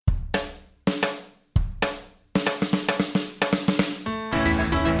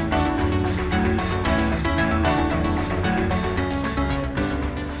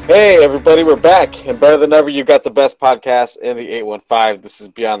Hey, everybody, we're back. And better than ever, you've got the best podcast in the 815. This is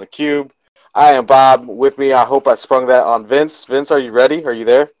Beyond the Cube. I am Bob. With me, I hope I sprung that on Vince. Vince, are you ready? Are you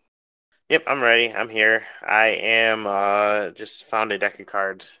there? Yep, I'm ready. I'm here. I am just found a deck of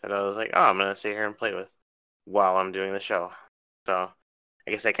cards that I was like, oh, I'm gonna sit here and play with while I'm doing the show. So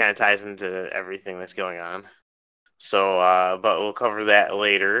I guess that kind of ties into everything that's going on. So, but we'll cover that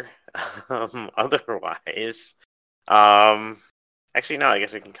later. Otherwise, um, actually, no, I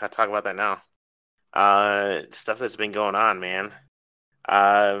guess we can talk about that now. Stuff that's been going on, man.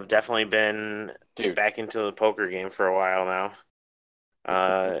 I've definitely been Dude. back into the poker game for a while now.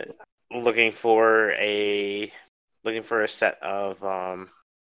 Uh, looking for a set of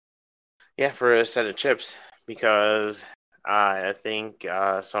for a set of chips because I think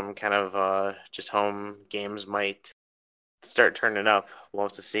some kind of just home games might start turning up. We'll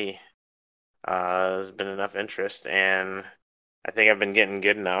have to see. There's been enough interest, and I think I've been getting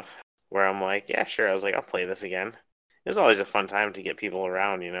good enough where I'm like, yeah, sure. I was like, I'll play this again. It's always a fun time to get people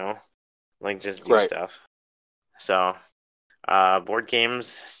around, like just do Right. stuff. So, board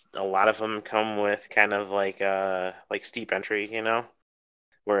games, a lot of them come with kind of like steep entry,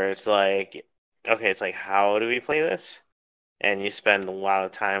 where it's like, okay, it's like, how do we play this? And you spend a lot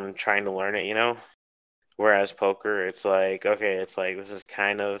of time trying to learn it. Whereas poker, it's like, okay, it's like this is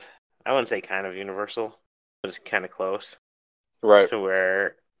kind of, I wouldn't say kind of universal, but it's kind of close Right. to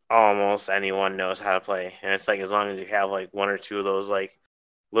where almost anyone knows how to play. And it's like as long as you have like one or two of those like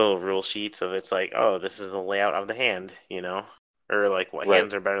little rule sheets of it's like, oh, this is the layout of the hand, or like what Right.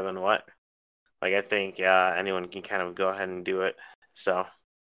 hands are better than what. Like I think anyone can kind of go ahead and do it. So,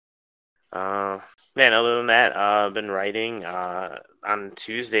 man, other than that, I've been writing. On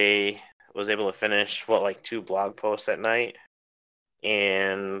Tuesday, was able to finish like 2 blog posts at night,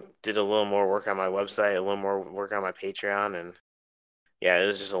 and did a little more work on my website, a little more work on my Patreon, and yeah, it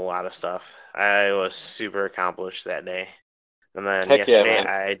was just a lot of stuff. I was super accomplished that day. And then Heck yeah, yesterday,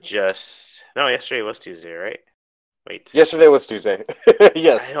 man. yesterday was Tuesday, right? Wait. Yesterday was Tuesday. I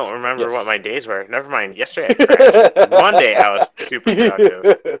Yes. don't remember what Yes. my days were. Never mind. Yesterday I crashed. Monday I was super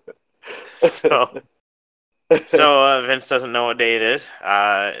productive. So, Vince doesn't know what day it is,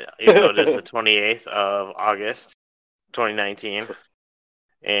 even though it is the 28th of August, 2019.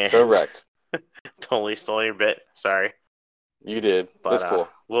 And Correct. totally stole your bit. Sorry. You did. But It's cool.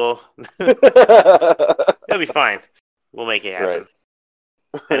 it'll be fine. We'll make it Right. happen.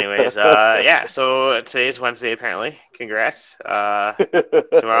 Anyways, yeah, so today's Wednesday apparently. Congrats.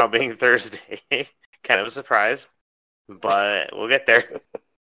 Tomorrow being Thursday. Kind of a surprise, but we'll get there.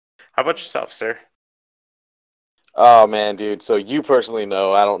 How about yourself, sir? Oh man, dude. So you personally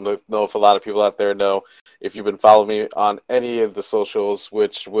know. I don't know if a lot of people out there know. If you've been following me on any of the socials,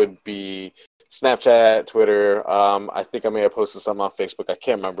 which would be Snapchat, Twitter. I think I may have posted something on Facebook. I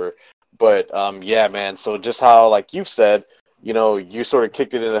can't remember. But yeah, man. So just how, like you've said, you sort of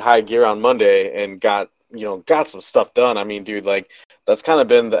kicked it into high gear on Monday and got some stuff done. I mean, dude, like that's kind of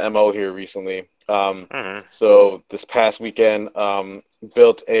been the MO here recently. Mm-hmm. So this past weekend,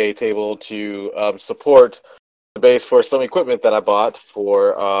 built a table to support the base for some equipment that I bought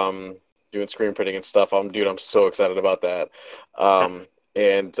for doing screen printing and stuff. I'm so excited about that.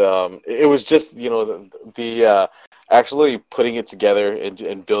 And it was just the actually putting it together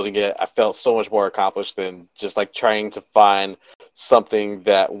and building it. I felt so much more accomplished than just like trying to find something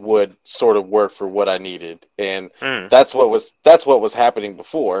that would sort of work for what I needed. And Mm-hmm. that's what was happening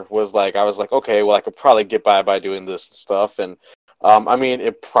before. Was like I was like, okay, well I could probably get by doing this stuff. And I mean,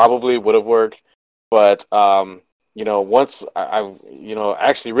 it probably would have worked, but once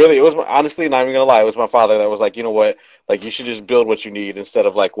actually, really, it was honestly, not even gonna lie, it was my father that was like, you know what, like you should just build what you need instead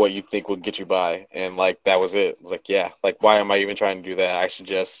of like what you think will get you by, and like that was it. It was like, yeah, like why am I even trying to do that? I should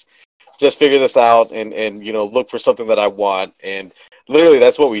just figure this out and look for something that I want, and literally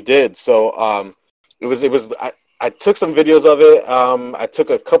that's what we did. So it was I took some videos of it. I took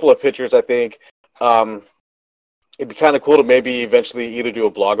a couple of pictures, I think. Um, it'd be kind of cool to maybe eventually either do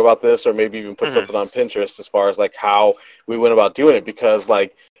a blog about this or maybe even put Mm-hmm. something on Pinterest as far as like how we went about doing it, because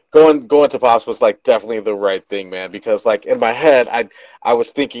like going to Pops was like definitely the right thing, man, because like in my head I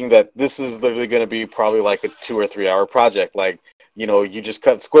was thinking that this is literally going to be probably like a 2 or 3 hour project. Like, you just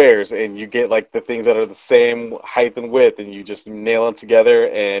cut squares and you get like the things that are the same height and width and you just nail them together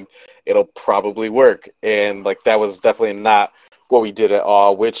and it'll probably work. And like that was definitely not what we did at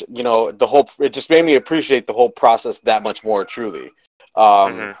all, which it just made me appreciate the whole process that much more truly.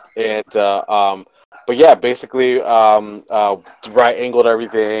 Mm-hmm. And but yeah, basically right angled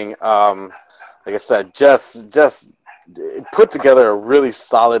everything. Like I said, just put together a really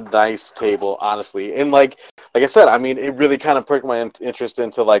solid, nice table, honestly. And like like I said, I mean, it really kind of pricked my interest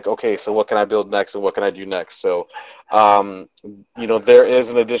into like, okay, so what can I build next and what can I do next? So, there is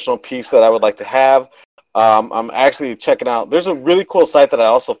an additional piece that I would like to have. I'm actually checking out. There's a really cool site that I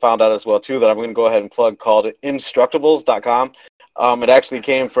also found out as well too that I'm going to go ahead and plug called Instructables.com. It actually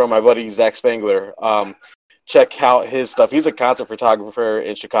came from my buddy Zach Spangler. Check out his stuff. He's a concert photographer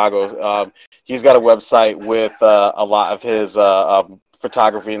in Chicago. He's got a website with a lot of his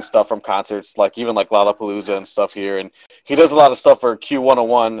photography and stuff from concerts, like even like Lollapalooza and stuff here. And he does a lot of stuff for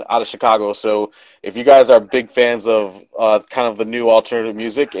Q101 out of Chicago. So if you guys are big fans of kind of the new alternative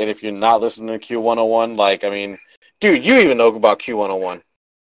music, and if you're not listening to Q101, like, I mean, dude, you even know about Q101.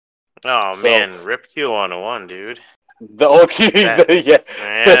 Oh So man, rip Q101, dude. the old Q, That yeah,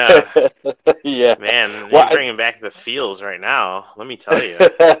 yeah. man, Well, you're bringing back the feels right now. Let me tell you.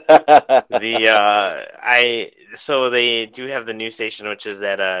 The I so they do have the new station, which is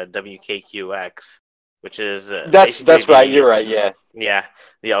at WKQX, which is basically that's right. You're right. Yeah,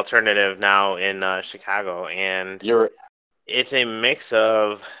 the alternative now in Chicago, and you're it's a mix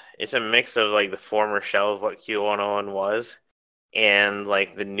of like the former shell of what Q101 was, and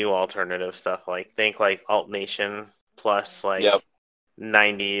like the new alternative stuff. Like think like Alt Nation plus like yep.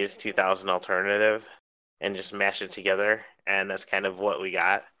 90s 2000 alternative, and just mash it together, and that's kind of what we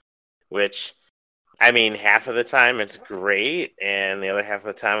got. Which I mean, half of the time it's great, and the other half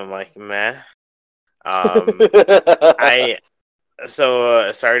of the time I'm like, meh. Um, I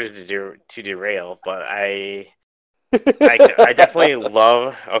sorry to derail, but I definitely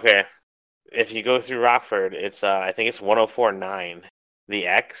love. Okay, if you go through Rockford, it's I think it's 104.9, the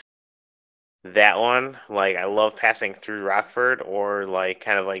X. That one, like I love passing through Rockford or like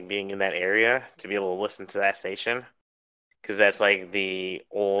kind of like being in that area to be able to listen to that station because that's like the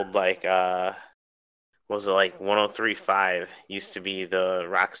old like was it like 103.5 used to be the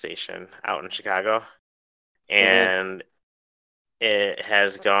rock station out in Chicago, hmm and it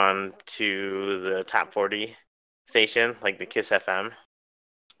has gone to the top 40 station, like the Kiss FM.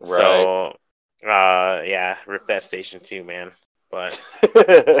 Right. So, yeah, rip that station too, man. But,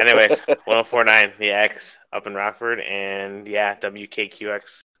 anyways, 104.9, the X up in Rockford, and yeah,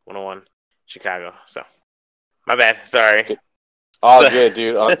 WKQX 101, Chicago. So, my bad. Sorry. All So, good,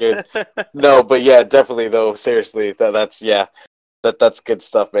 dude. All good. No, but yeah, definitely though. Seriously, that's yeah, that's good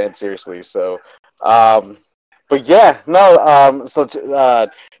stuff, man. Seriously. So, um, but yeah, no.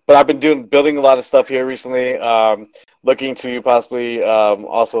 But I've been building a lot of stuff here recently. Looking to possibly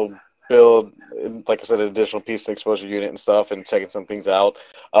also build, like I said, an additional piece of exposure unit and stuff, and checking some things out.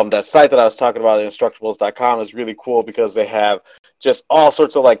 That site that I was talking about, Instructables.com, is really cool because they have just all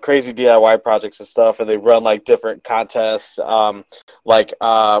sorts of like crazy DIY projects and stuff, and they run like different contests. I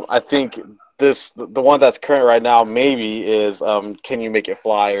think the one that's current right now maybe is can you make it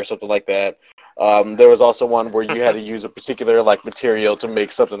fly or something like that. There was also one where you had to use a particular like material to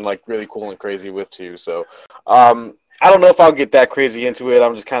make something like really cool and crazy with too. So I don't know if I'll get that crazy into it.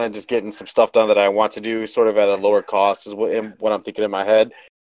 I'm just kind of just getting some stuff done that I want to do, sort of at a lower cost, is what I'm thinking in my head.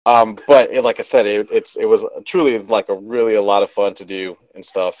 But like I said, it was truly like a lot of fun to do and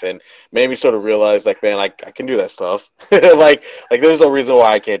stuff, and made me sort of realize like, man, I can do that stuff. like there's no reason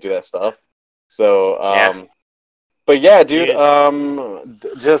why I can't do that stuff. So yeah, but yeah, dude,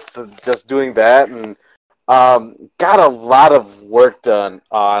 dude. just doing that, and got a lot of work done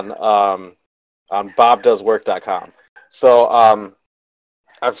on bobdoeswork.com. So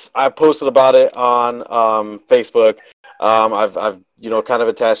I've posted about it on Facebook. I've kind of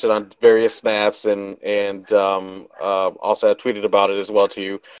attached it on various snaps, and also I tweeted about it as well to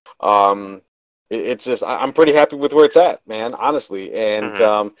you. It's just I'm pretty happy with where it's at, man, honestly. And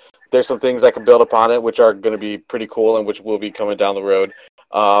Hmm. there's some things I can build upon it, which are going to be pretty cool and which will be coming down the road.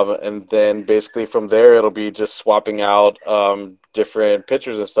 And then basically from there, it'll be just swapping out different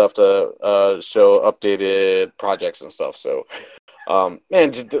pictures and stuff to show updated projects and stuff. So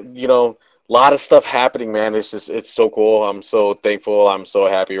man, just, a lot of stuff happening, man. It's so cool. I'm so thankful. I'm so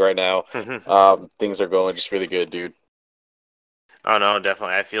happy right now. Things are going just really good, dude. Oh no,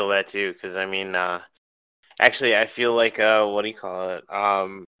 definitely. I feel that too. Because I mean, actually, I feel like what do you call it?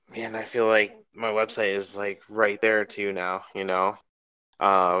 Man, I feel like my website is like right there too now.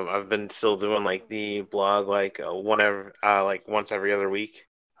 I've been still doing like the blog like like once every other week,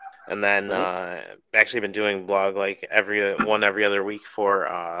 and then Mhm. actually been doing blog like every other week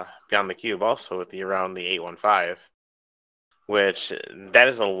for Beyond the Cube, also with the around the 815, which that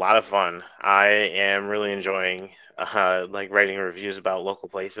is a lot of fun. I am really enjoying like writing reviews about local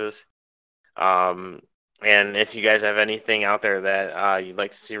places. Um, and if you guys have anything out there that you'd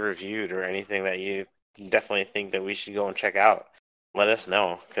like to see reviewed or anything that you definitely think that we should go and check out, let us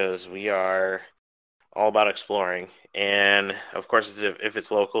know because all about exploring. And of course, if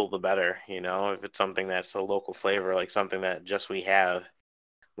it's local, the better. If it's something that's a local flavor, like something that just we have,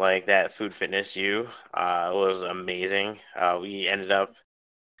 like that Food Fitness U, was amazing. We ended up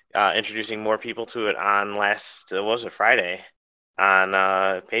introducing more people to it on last, what was it, Friday,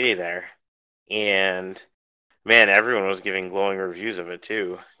 on payday there. And man, everyone was giving glowing reviews of it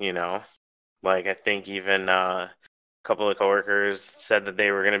too. Like I think even a couple of coworkers said that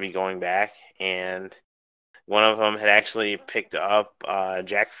they were going to be going back, and one of them had actually picked up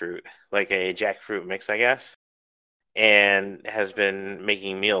jackfruit, like a jackfruit mix, I guess, and has been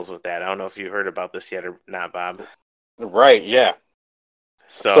making meals with that. I don't know if you heard about this yet or not, Bob. Right, yeah.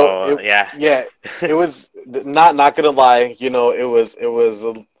 So So yeah. yeah, it was not gonna lie, it was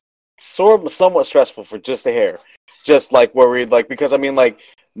somewhat stressful for just a hair, just like worried, like because I mean, like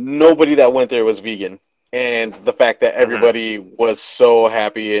nobody that went there was vegan, and the fact that Mhm. everybody was so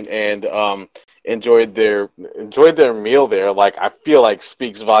happy and enjoyed their meal there, like I feel like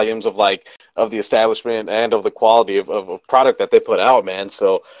speaks volumes of like of the establishment and of the quality of product that they put out, man.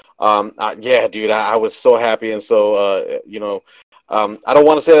 So yeah, dude, I was so happy and so I don't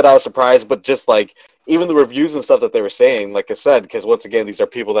want to say that I was surprised, but just like even the reviews and stuff that they were saying, like I said, because once again, these are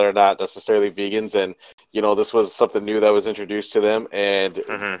people that are not necessarily vegans, and this was something new that was introduced to them, and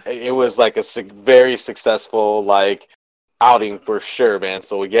Mhm. it was like a very successful like outing for sure, man.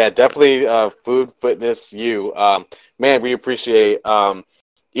 So yeah, definitely Food Fitness U, man. We appreciate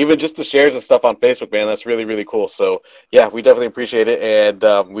even just the shares and stuff on Facebook, man. That's really really cool. So yeah, we definitely appreciate it, and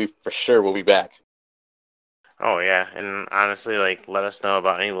we for sure will be back. Oh yeah, and honestly, like let us know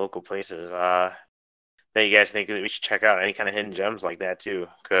about any local places that you guys think that we should check out. Any kind of hidden gems like that too,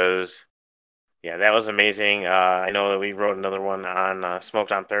 because yeah, that was amazing. I know that we wrote another one on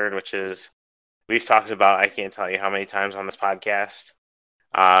Smoked on Third, which is we've talked about. I can't tell you how many times on this podcast,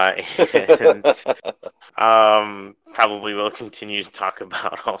 uh, and probably will continue to talk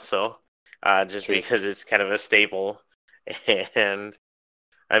about also, just Truth. because it's kind of a staple. And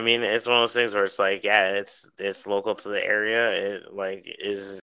I mean, it's one of those things where it's like, yeah, it's local to the area. It like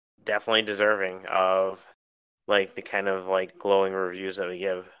is definitely deserving of like the kind of like glowing reviews that we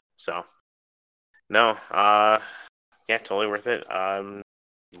give. So no, yeah, totally worth it.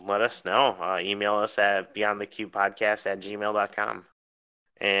 Let us know. Email us at beyondthecubepodcast@gmail.com,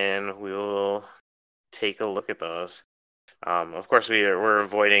 and we will take a look at those. Of course, we're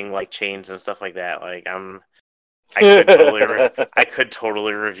avoiding like chains and stuff like that. Like I could totally I could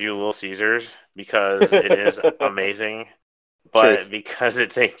totally review Little Caesars because it is amazing, but Truth. because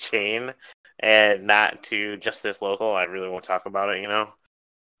it's a chain and not to just this local, I really won't talk about it.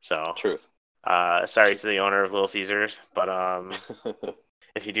 So Truth. sorry to the owner of Little Caesars, but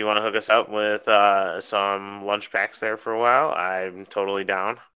if you do want to hook us up with some lunch packs there for a while, I'm totally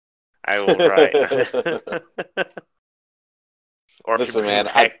down. I will try. Or if you Listen, bring man.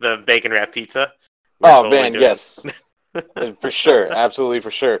 I back the bacon wrap pizza, we're Oh totally man, doing. yes, for sure, absolutely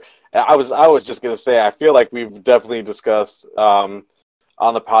for sure. I was just gonna say, I feel like we've definitely discussed on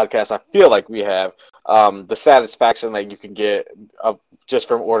the podcast. I feel like we have the satisfaction that you can get just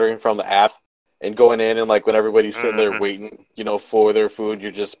from ordering from the app and going in, and like when everybody's sitting there Hmm. waiting, for their food,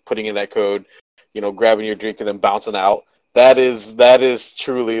 you're just putting in that code, grabbing your drink and then bouncing out. That is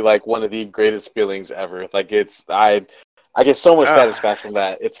truly like one of the greatest feelings ever. Like I get so much Uh, satisfaction from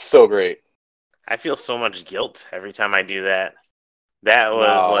that. It's so great. I feel so much guilt every time I do that. That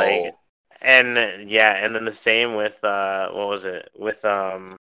was like, No. and yeah, and then the same with what was it? With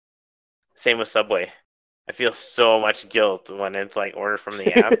same with Subway. I feel so much guilt when it's like order from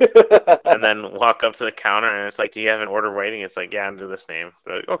the app and then walk up to the counter and it's like, do you have an order waiting? It's like, yeah, under this name.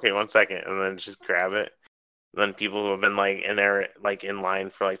 Like, okay, 1 second, and then just grab it. And then people who have been like in there like in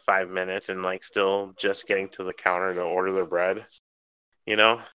line for like 5 minutes and like still just getting to the counter to order their bread. You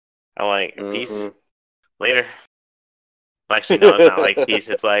know, I'm like, peace Hmm. later. Well, actually, no, it's not like peace.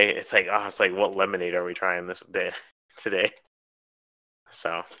 It's like what lemonade are we trying this day today?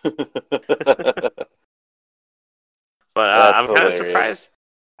 So, but That's I'm kind of hilarious. surprised.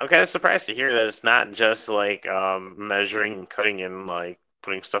 I'm kind of surprised to hear that it's not just like measuring and cutting and like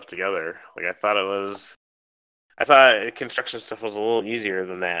putting stuff together. Like I thought construction stuff was a little easier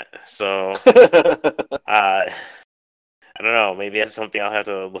than that. So, I don't know. Maybe that's something I'll have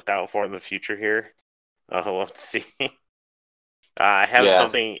to look out for in the future here. We'll have to see. I have Yeah.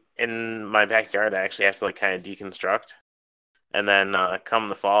 something in my backyard that I actually have to like kind of deconstruct. And then come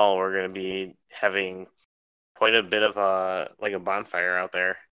the fall, we're going to be having quite a bit of a bonfire out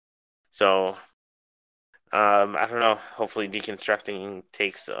there. So I don't know. Hopefully, deconstructing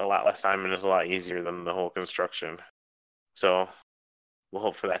takes a lot less time and is a lot easier than the whole construction. So we'll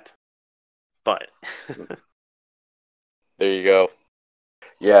hope for that. But There you go.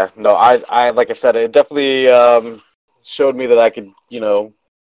 Yeah, no, I like I said, it definitely showed me that I could,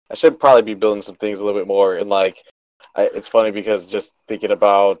 I should probably be building some things a little bit more. And like, it's funny because just thinking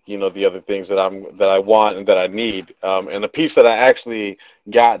about, the other things that I want and that I need, and the piece that I actually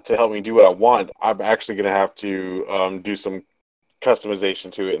got to help me do what I want, I'm actually gonna have to do some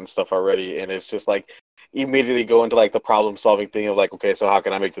customization to it and stuff already. And it's just like immediately go into like the problem solving thing of like, okay, so how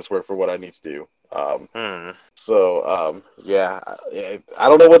can I make this work for what I need to do? Yeah, I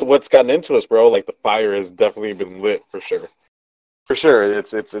don't know what's gotten into us, bro. Like the fire has definitely been lit for sure. For sure,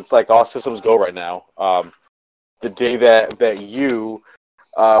 it's like all systems go right now. The day that you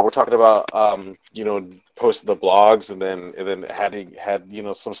were talking about, posting the blogs and then had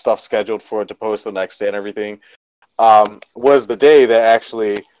some stuff scheduled for it to post the next day and everything, was the day that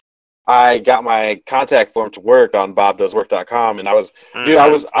actually I got my contact form to work on bobdoeswork.com, and dude,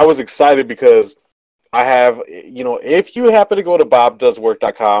 I was excited because I have, if you happen to go to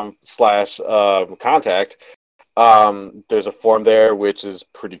bobdoeswork.com/contact, there's a form there which is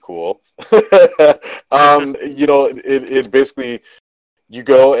pretty cool. It basically, you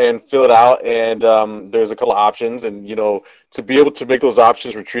go and fill it out, and there's a couple of options, and to be able to make those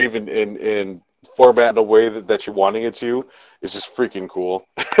options retrieve in format in a way that you're wanting it to is just freaking cool.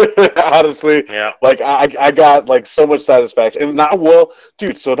 Honestly, yeah. like I got like so much satisfaction, and not well,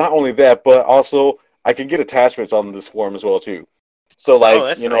 dude. So not only that, but also I can get attachments on this form as well too. So Oh, like,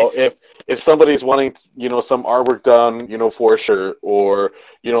 that's nice. if somebody's wanting, some artwork done, for a shirt, or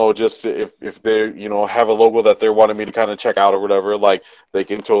just if they have a logo that they're wanting me to kind of check out or whatever, like they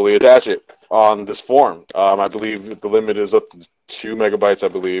can totally attach it on this form. I believe the limit is up to 2 MB, I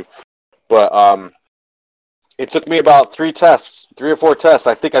believe, but it took me about 3 or 4 tests.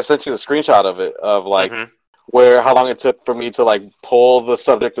 I think I sent you the screenshot of it, of like Mm-hmm. where how long it took for me to like pull the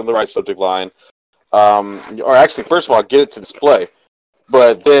subject in the right subject line, or actually, first of all, get it to display,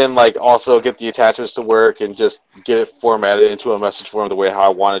 but then like also get the attachments to work and just get it formatted into a message form the way how I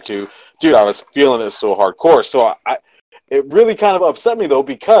wanted to. Dude, I was feeling it so hardcore. So it really kind of upset me though,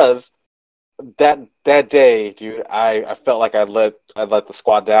 because that day, dude, I felt like I let the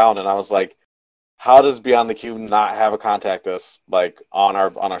squad down, and I was like, how does Beyond the Cube not have a contact us like on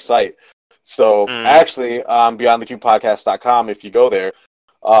our site? So Mm. actually, beyondthecubepodcast.com, if you go there,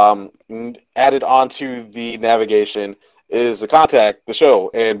 added onto the navigation is the contact the show,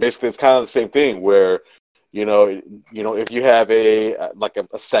 and basically it's kind of the same thing where if you have a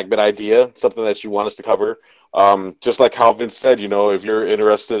segment idea, something that you want us to cover, just like how Vince said, if you're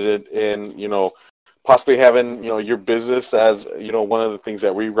interested in possibly having your business as one of the things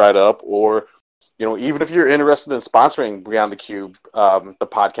that we write up, or even if you're interested in sponsoring Beyond the Cube, the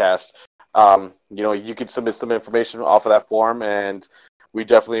podcast, you could submit some information off of that form, and we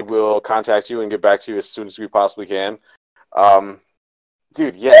definitely will contact you and get back to you as soon as we possibly can. Um,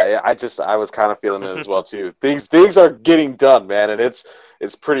 Dude, yeah, I was kind of feeling it as well too. Things are getting done, man, and it's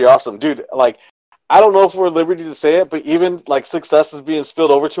pretty awesome, dude. Like, I don't know if we're at liberty to say it, but even like success is being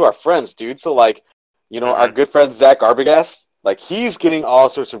spilled over to our friends, dude. So like, our Mm-hmm. good friend Zach Arbogast, like he's getting all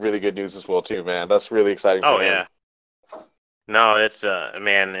sorts of really good news as well too, man. That's really exciting for Oh him. yeah. No, it's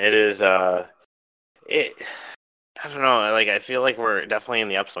man, it is it. I don't know. Like I feel like we're definitely in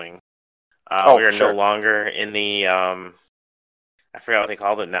the upswing. Oh, We for are no sure. longer in the I forgot what they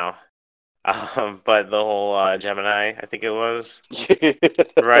called it now. But the whole Gemini, I think it was,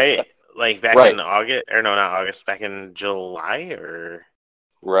 right? Like back Right, in August, or no, not August, back in July, or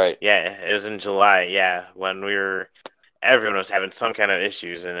right. yeah, it was in July. Yeah, when everyone was having some kind of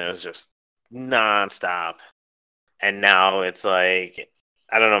issues, and it was just nonstop. And now it's like,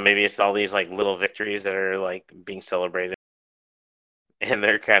 I don't know, maybe it's all these like little victories that are like being celebrated, and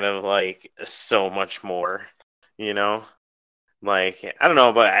they're kind of like so much more, you know? Like I don't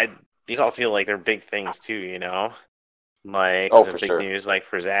know, but these all feel like they're big things too, you know? Like Oh, the for big sure. news, like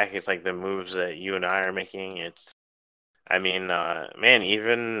for Zach, it's like the moves that you and I are making. I mean, man,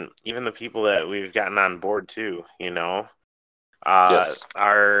 even the people that we've gotten on board too, Yes.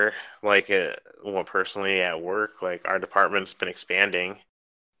 are like, well, personally at work, like our department's been expanding,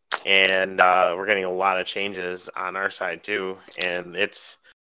 and we're getting a lot of changes on our side too, and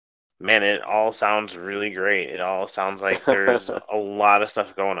man, it all sounds really great. It all sounds like there's a lot of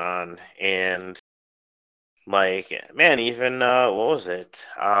stuff going on, and like, man, even what was it?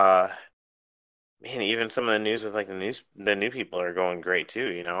 Man, even some of the news with like the new people are going great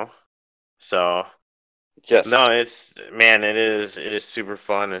too. So no, Yes. it is super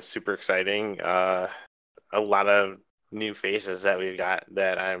fun and super exciting. A lot of new faces that we've got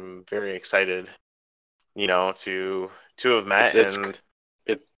that I'm very excited, to have It's met, it's and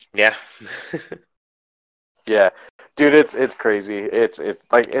It Yeah. yeah, dude, it's crazy. It's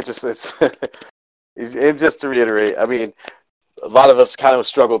like it just it's it just to reiterate. I mean, a lot of us kind of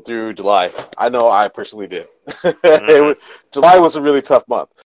struggled through July. I know I personally did. hmm July was a really tough month.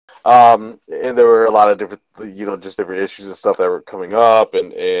 And there were a lot of different, just different issues and stuff that were coming up,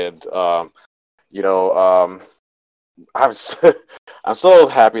 and you know, I'm so, I'm so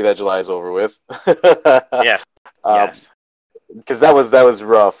happy that July is over with. Yes. um, Yes. because that was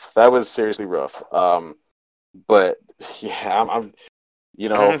rough. That was seriously rough. But yeah, I'm you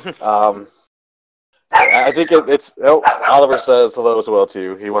know, I think it's. Oh, Oliver says hello as well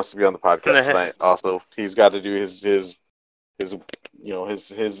too. He wants to be on the podcast tonight. Also, he's got to do his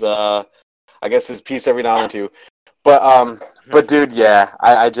I guess his piece every now and then too. But dude, yeah,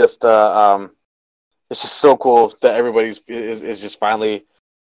 I just it's just so cool that everybody's is just finally.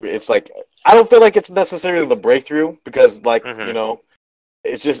 It's like I don't feel like it's necessarily the breakthrough because hmm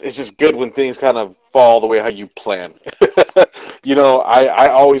it's just good when things kind of fall the way how you plan. I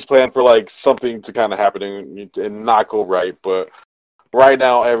always plan for like something to kind of happen and not go right, but right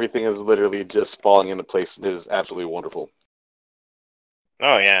now everything is literally just falling into place. It is absolutely wonderful.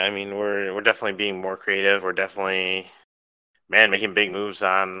 Oh yeah, I mean we're definitely being more creative. We're definitely making big moves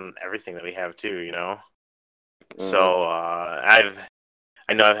on everything that we have too, you know. Hmm. So I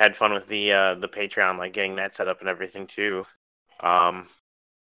know I've had fun with the Patreon, like getting that set up and everything too. Um,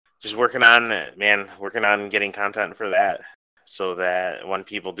 just working on getting content for that, so that when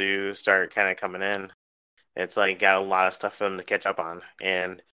people do start kind of coming in, it's like got a lot of stuff for them to catch up on.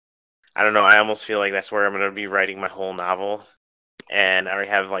 And I don't know, I almost feel like that's where I'm gonna be writing my whole novel, and I already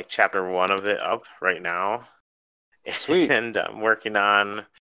have like chapter one of it up right now, Sweet. and I'm working on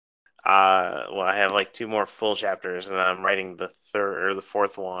well, I have like two more full chapters, and then I'm writing the third or the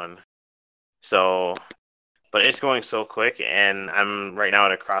fourth one. So, but it's going so quick, and I'm right now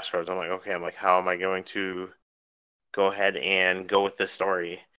at a crossroads. I'm like, okay, how am I going to go ahead and go with this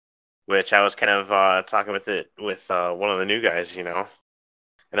story? Which I was kind of talking with it with one of the new guys, you know,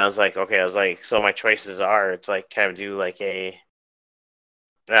 and I was like, okay, I was like, so my choices are, it's like kind of do like a,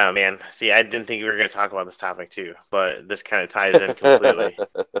 oh man, see, I didn't think we were going to talk about this topic too, but this kind of ties in completely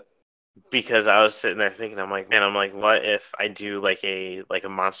because I was sitting there thinking, I'm like, man, I'm like, what if I do like a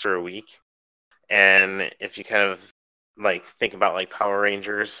monster a week, and if you kind of like think about like Power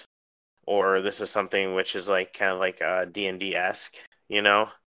Rangers, or this is something which is like kind of like D&D esque, you know,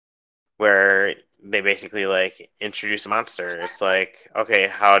 where they basically like introduce a monster. It's like, okay,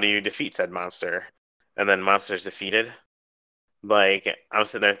 how do you defeat said monster? And then monster's defeated. Like I'm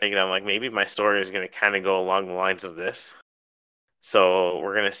sitting there thinking, I'm like, maybe my story is gonna kind of go along the lines of this. So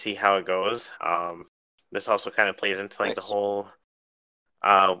we're gonna see how it goes. This also kind of plays into like the Nice. whole.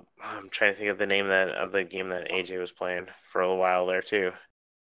 I'm trying to think of the name that of the game that AJ was playing for a while there too.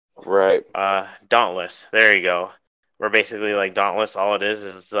 Right. Dauntless. There you go. Where basically like Dauntless, all it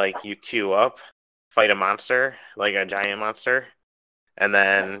is like you queue up, fight a monster, like a giant monster, and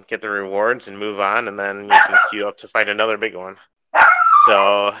then get the rewards and move on, and then you can queue up to fight another big one.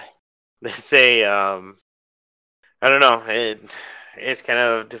 So they say, I don't know, it's kind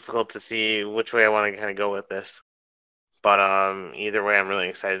of difficult to see which way I want to kind of go with this, but either way, I'm really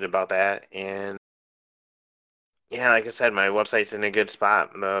excited about that, and yeah, like I said, my website's in a good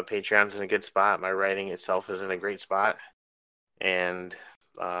spot, the Patreon's in a good spot, my writing itself is in a great spot. And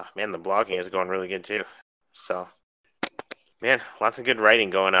man, the blogging is going really good too. So man, lots of good writing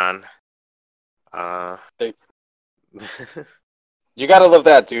going on. Uh, They- You gotta love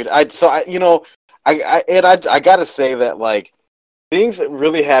that, dude. I gotta say that like things that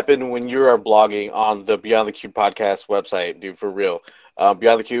really happen when you are blogging on the Beyond the Cube podcast website, dude, for real.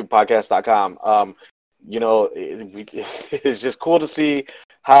 BeyondTheCubePodcast.com. It's just cool to see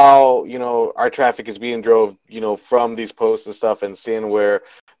how, our traffic is being drove, from these posts and stuff and seeing where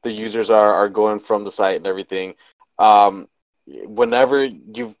the users are going from the site and everything. Um, Whenever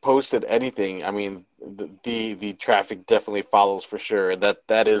you've posted anything, I mean, the traffic definitely follows for sure. And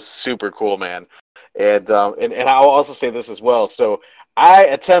that is super cool, man. And I'll also say this as well. So I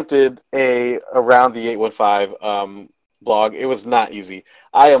attempted a around the 815 blog. It was not easy.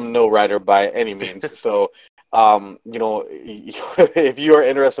 I am no writer by any means. So if you are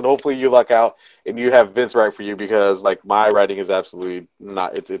interested, hopefully you luck out and you have Vince write for you because like my writing is absolutely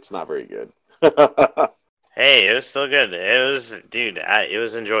not. It's not very good. hey, it was still good. It was, dude, it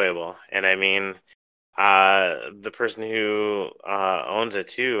was enjoyable. And I mean, the person who owns it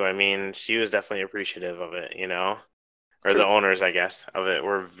too, I mean, she was definitely appreciative of it, you know, or the True, owners, I guess, of it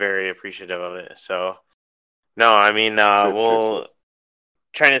were very appreciative of it. So no, I mean, true, true, true. we'll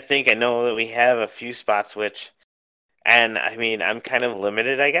trying to think. I know that we have a few spots which And I mean, I'm kind of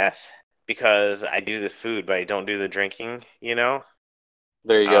limited, I guess, because I do the food, but I don't do the drinking, you know?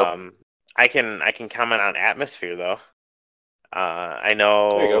 There you go. Um, I can comment on atmosphere though. I There you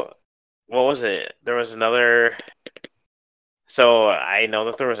go. know what was it? There was another. So I know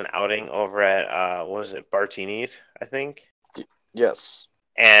that there was an outing over at what was it, Bartini's, I think. Yes.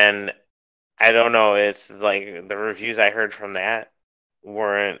 And I don't know, it's like the reviews I heard from that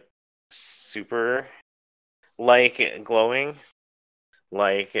weren't super like glowing.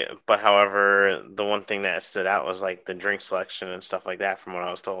 Like, but however, the one thing that stood out was like the drink selection and stuff like that, from what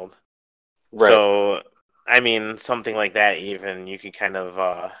I was told. Right. So, I mean, something like that, even you could kind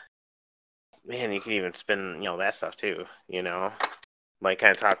of, man, you could even spin, that stuff too, like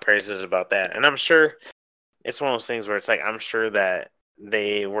kind of talk praises about that. And I'm sure it's one of those things where it's like, I'm sure that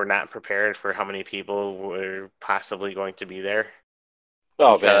they were not prepared for how many people were possibly going to be there.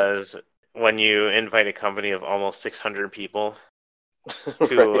 Oh man. Because when you invite a company of almost 600 people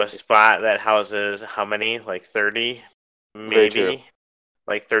to a Right. spot that houses how many? Like 30, Very true. maybe,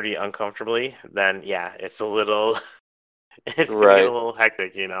 like 30 uncomfortably, then yeah, it's a little, it's gonna get a Right. little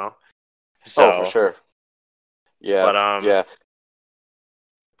hectic. Oh, for So, sure. Yeah. but Yeah.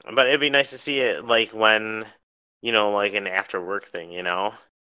 but it'd be nice to see it like when, like an after work thing.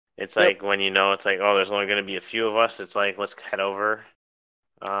 It's Yep. like when it's like, oh, there's only gonna be a few of us. It's like let's head over.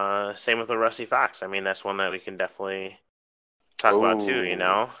 Same with the Rusty Fox. I mean, that's one that we can definitely talk about too. Oh.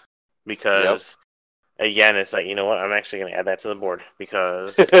 Yep. Because again, it's like, you know what? I'm actually gonna add that to the board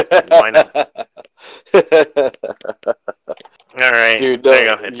because why not? All right, Dude, there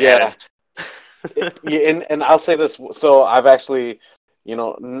no, you go. It's yeah. added. Yeah, and I'll say this. So I've actually,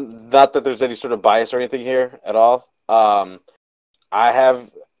 not that there's any sort of bias or anything here at all. I have,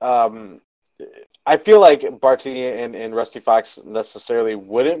 um, I feel like Bartini and Rusty Fox necessarily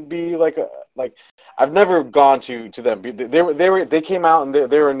wouldn't be like. I've never gone to them. They came out and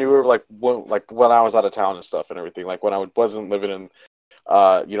they were newer like when I was out of town and stuff and everything. Like when I wasn't living in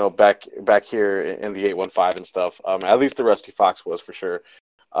back here in the 815 and stuff. At least the Rusty Fox was for sure.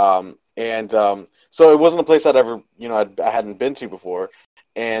 And so it wasn't a place I'd ever, I hadn't been to before.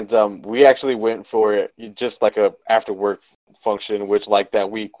 And we actually went for just like a after work function, which like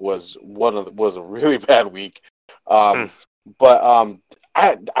that week was a really bad week. Hmm. Um, but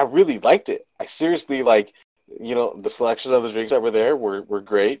I really liked it. I seriously like, the selection of the drinks that were there were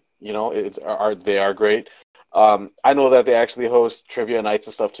great. They are great. I know that they actually host trivia nights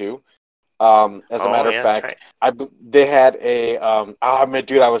and stuff too. As a Oh matter of yeah, that's fact, right. they had man,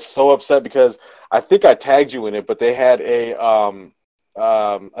 dude, I was so upset because I think I tagged you in it, but they had a Game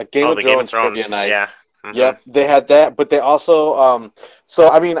Oh, of the Game of Thrones Thrones. trivia night. Yeah. Hmm. Yep, they had that, but they also so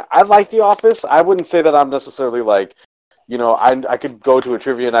I mean, I like The Office. I wouldn't say that I'm necessarily like, I could go to a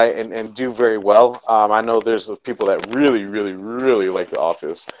trivia night and do very well. I know there's people that really, really, really like The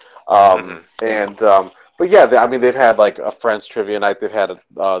Office. Hmm. And but yeah, I mean, they've had like a Friends trivia night. They've had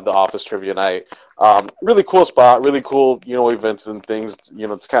the Office trivia night. Really cool spot, really cool, events and things,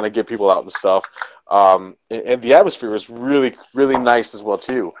 to kind of get people out and stuff. And the atmosphere was really, really nice as well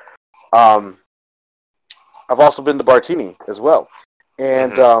too. Um, I've also been to Bartini as well,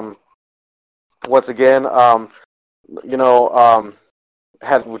 and Hmm. once again, you know, um,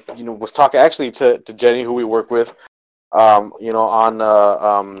 had was talking actually to Jenny, who we work with, on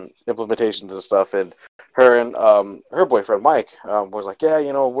implementations and stuff, and her and her boyfriend Mike was like, yeah,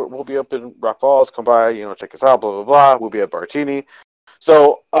 we'll be up in Rock Falls, come by, check us out, blah blah blah. We'll be at Bartini.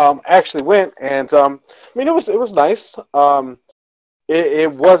 So actually went, and I mean, it was nice.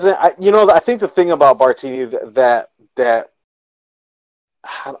 It wasn't, I think the thing about Bartini that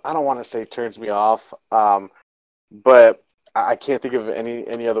I don't want to say turns me off, but I can't think of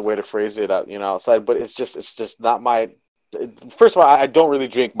any other way to phrase it, outside. But it's just not my. First of all, I don't really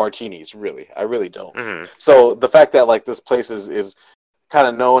drink martinis, really. I really don't. Hmm. So the fact that like this place is kind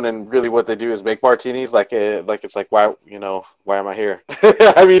of known and really what they do is make martinis, like it's like why am I here?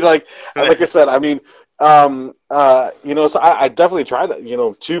 I mean, like I said, I mean, so I definitely tried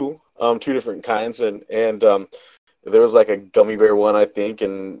that, two different kinds, and there was like a gummy bear one, I think,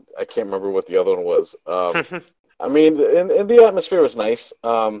 and I can't remember what the other one was. I mean, and the atmosphere was nice.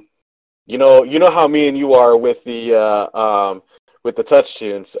 You know how me and you are with the touch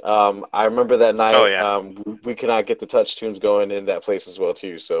tunes. I remember that Oh night. yeah. We could not get the touch tunes going in that place as well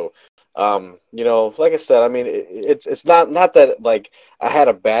too. So, like I said, I mean, it's not that like I had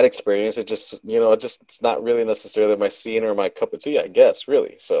a bad experience. It just it's not really necessarily my scene or my cup of tea, I guess,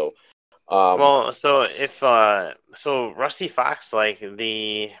 really. So, Well, so that's if so Rusty Fox, like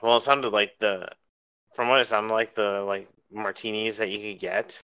it sounded like from what it sounded like, the like martinis that you could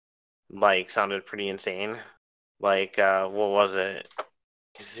get like sounded pretty insane. Like, what was it?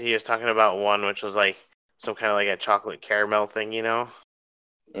 'Cause he was talking about one which was like some kind of like a chocolate caramel thing, you know?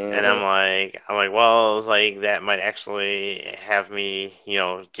 And Hmm. well, it's like that might actually have me,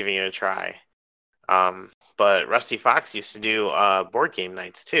 giving it a try. But Rusty Fox used to do board game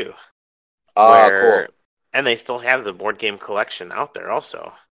nights too, Ah, where, cool. and they still have the board game collection out there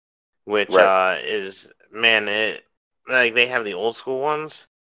also, which Right. is, man, it, like, they have the old school ones,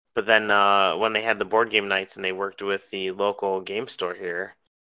 but then when they had the board game nights and they worked with the local game store here,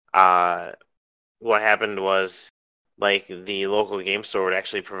 uh, what happened was, like, the local game store would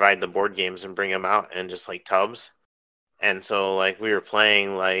actually provide the board games and bring them out in just like tubs. And so, like, we were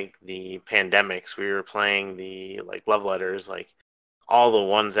playing like the Pandemics, we were playing the like Love Letters, like all the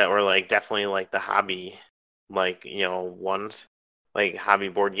ones that were like definitely like the hobby, like, ones, like hobby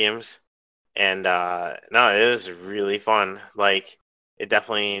board games. And no, it was really fun. Like, it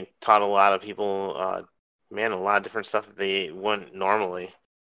definitely taught a lot of people, man, a lot of different stuff that they wouldn't normally,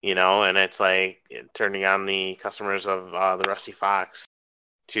 and it's like turning on the customers of the Rusty Fox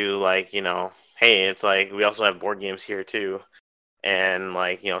to, like, hey, it's like we also have board games here too, and,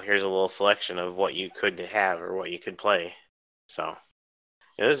 like, here's a little selection of what you could have or what you could play. So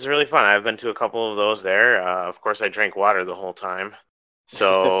it was really fun. I've been to a couple of those there. Of course, I drank water the whole time,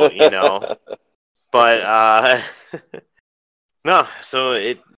 so but no, so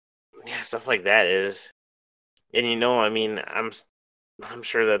it, yeah, stuff like that is, and I mean, I'm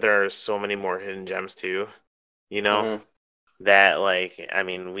sure that there are so many more hidden gems too, you know, Hmm. that, like, I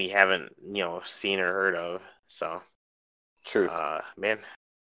mean, we haven't, seen or heard of. So, Truth. man,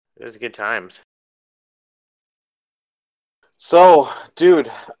 it was good times. So,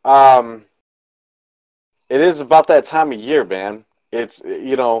 dude, um, it is about that time of year, man. It's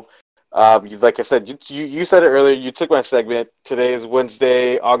like I said, you said it earlier. You took my segment. Today is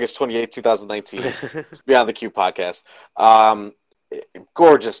Wednesday, August 28th, 2019. It's Beyond the Q podcast. Um,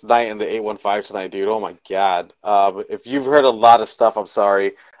 Gorgeous night in the 815 tonight, dude. Oh my god. If you've heard a lot of stuff, I'm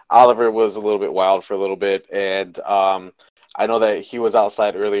sorry. Oliver was a little bit wild for a little bit, and I know that he was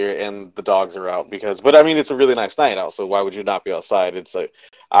outside earlier, and the dogs are out but I mean, it's a really nice night out, so why would you not be outside? It's like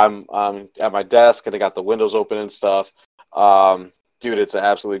I'm at my desk and I got the windows open and stuff. Um, Dude, it's an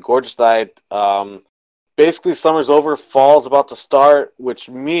absolutely gorgeous night. Basically, summer's over, fall's about to start, which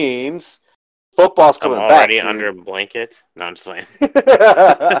means football's I'm coming back, already dude. under a blanket. No, I'm just playing.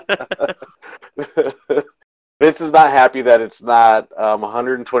 Vince is not happy that it's not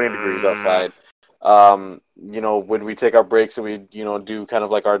 120 degrees Mm, outside. When we take our breaks and we, do kind of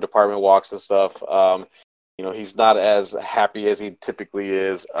like our department walks and stuff, he's not as happy as he typically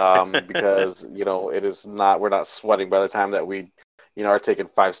is because, it is not, we're not sweating by the time that we, are taking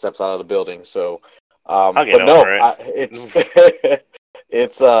 5 steps out of the building. So, I'll get but no, over it.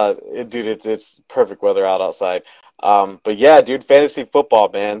 it's, dude, it's perfect weather outside. But yeah, dude, fantasy football,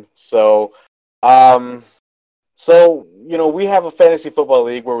 man. Um, we have a fantasy football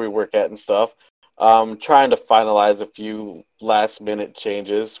league where we work at and stuff. Trying to finalize a few last minute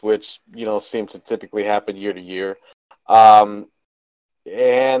changes, which seem to typically happen year to year. Um,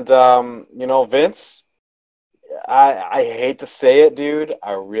 Vince, I hate to say it, dude.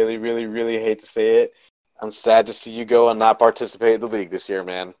 I really, really, really hate to say it. I'm sad to see you go and not participate in the league this year,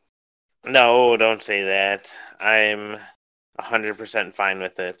 man. No, don't say that. I'm 100% fine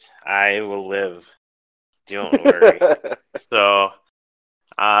with it. I will live. Don't worry. So,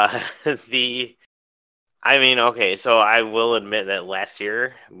 uh, the, I mean, okay, so I will admit that last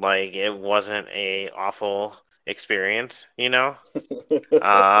year, like, it wasn't a awful experience, you know?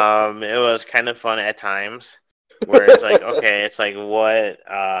 It was kind of fun at times, where it's like, okay, it's like, what,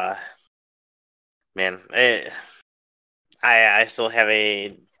 man, I still have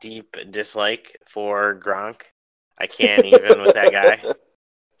a deep dislike for Gronk. I can't even with that guy.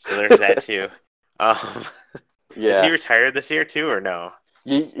 So there's that too. Um, is he Yeah, retired this year too, or no?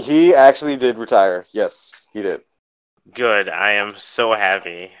 he actually did retire. Yes, he did. Good. I am so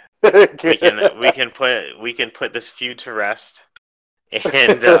happy. We can put this feud to rest.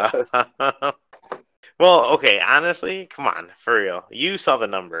 And well, okay, honestly, come on, for real. You saw the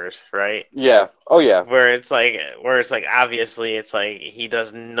numbers, right? Yeah. Oh yeah. Where it's like obviously it's like he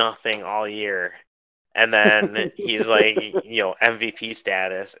does nothing all year, and then he's like, MVP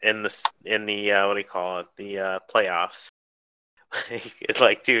status in the what do you call it, the playoffs. It's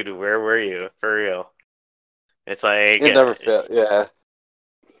like, dude, where were you, for real? It's like, It never failed. Yeah.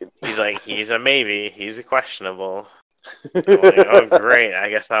 he's like, he's a maybe, he's a questionable. I'm like, oh great, I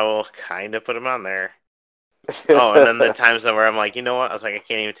guess I will kind of put him on there. Oh, and then the times that where I'm like, you know what? I was like, I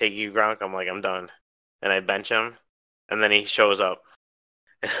can't even take you, Gronk. I'm like, I'm done. And I bench him, and then he shows up.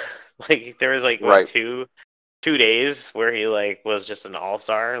 Like, there was like, what, Right. two? 2 days where he like was just an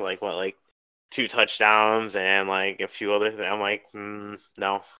all-star, like what, like 2 touchdowns and like a few other things. I'm like, no.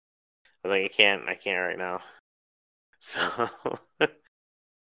 I was like, I can't right now. So, but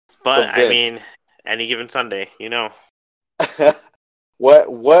So I Vince, mean, any given Sunday, you know. what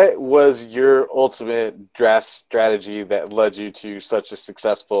was your ultimate draft strategy that led you to such a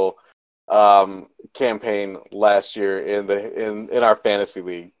successful campaign last year in our fantasy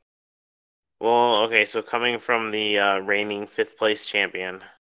league? Well, okay, so coming from the reigning fifth place champion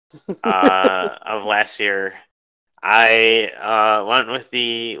of last year, I went with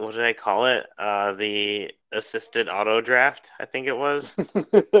the, what did I call it? The assisted auto draft, I think it was.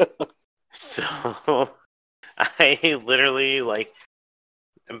 So I literally like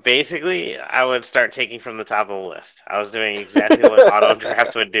basically I would start taking from the top of the list. I was doing exactly what auto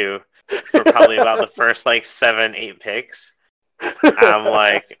draft would do for probably about the first like 7, 8 picks. I'm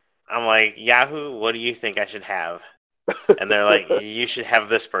like Yahoo, what do you think I should have? And they're like, you should have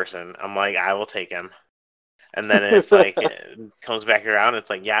this person. I'm like, I will take him. And then it's like it comes back around. It's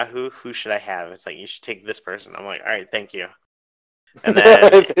like Yahoo, who should I have? It's like you should take this person. I'm like, all right, thank you. And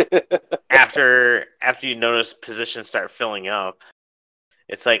then after you notice positions start filling up,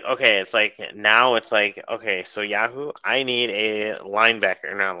 it's like okay, it's like now it's like okay, so Yahoo, I need a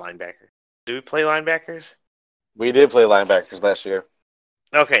linebacker, not a linebacker. Do we play linebackers? We did play linebackers last year.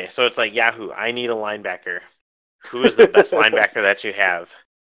 Okay, so it's like Yahoo, I need a linebacker. Who is the best linebacker that you have?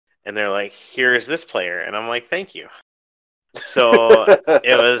 And they're like, here is this player, and I'm like, thank you. So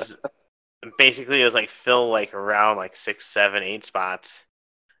it was basically it was like fill like around like 6, 7, 8 spots.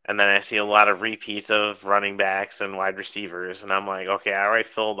 And then I see a lot of repeats of running backs and wide receivers, and I'm like, okay, I already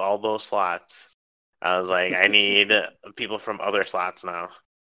filled all those slots. I was like, I need people from other slots now,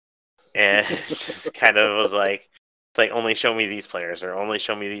 and it just kind of was like, it's like only show me these players or only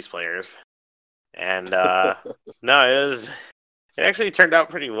show me these players, and no, it actually turned out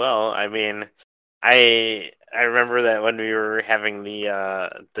pretty well. I mean, I remember that when we were having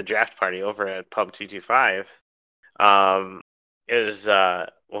the draft party over at Pub 225, it was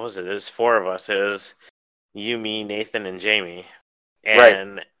what was it? It was four of us. It was you, me, Nathan, and Jamie. Right.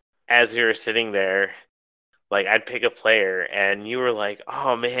 And as we were sitting there, like I'd pick a player, and you were like,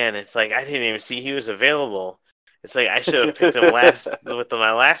 "Oh man, it's like I didn't even see he was available. It's like I should have picked him last with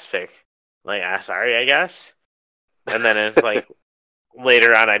my last pick." Like, sorry, I guess. And then it's like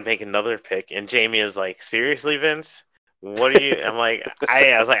later on, I'd make another pick, and Jamie is like, "Seriously, Vince? What are you?" I'm like,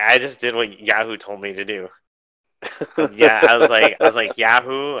 I was like, I just did what Yahoo told me to do. Yeah, I was like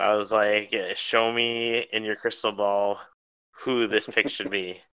Yahoo. I was like, show me in your crystal ball who this pick should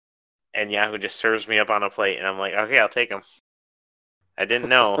be, and Yahoo just serves me up on a plate, and I'm like, okay, I'll take him. I didn't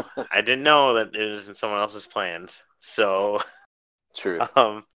know. I didn't know that it was in someone else's plans. So, Truth.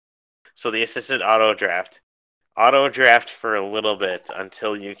 so the assisted auto draft for a little bit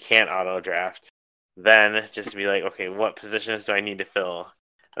until you can't auto draft. Then just to be like, okay, what positions do I need to fill?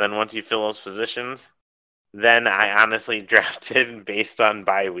 And then once you fill those positions, then I honestly drafted based on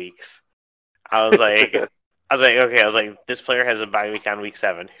bye weeks. I was like, okay, I was like, this player has a bye week on week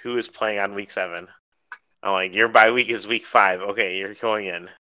 7. Who is playing on week 7? I'm like, your bye week is week 5. Okay, you're going in,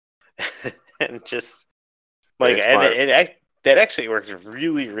 and just like, Very and smart. that actually worked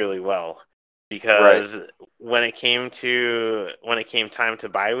really, really well Right. because when it came time to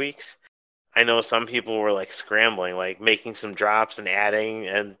bye weeks, I know some people were like scrambling, like making some drops and adding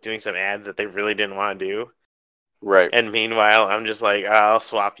and doing some ads that they really didn't want to do. Right. And meanwhile, I'm just like, I'll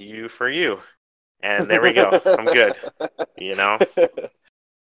swap you for you. And there we go. I'm good. You know?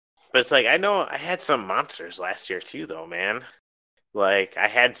 But it's like, I know I had some monsters last year too, though, man. Like, I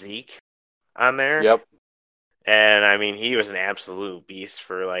had Zeke on there. Yep. And I mean, he was an absolute beast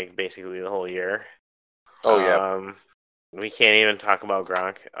for like basically the whole year. Oh yeah. We can't even talk about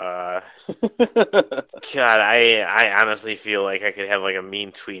Gronk. God, I honestly feel like I could have like a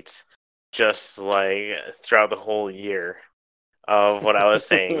mean tweets just like throughout the whole year of what I was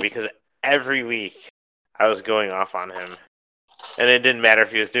saying because every week I was going off on him. And it didn't matter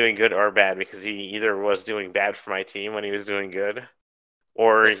if he was doing good or bad because he either was doing bad for my team when he was doing good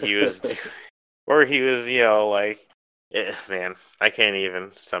or he was you know, like man, I can't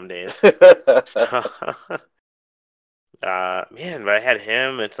even some days. So, man, but I had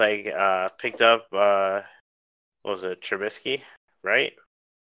him. It's like picked up what was it, Trubisky, right?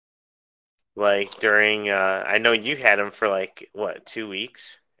 Like during I know you had him for like what, 2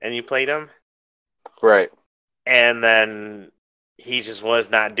 weeks and you played him? Right. And then he just was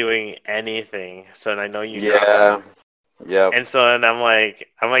not doing anything. So then I know you dropped Yeah. him. Yep. And so then I'm like,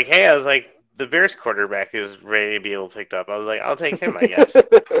 hey, I was like, the Bears quarterback is ready to be able to pick up. I was like, I'll take him, I guess.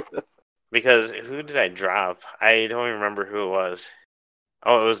 because who did I drop? I don't even remember who it was.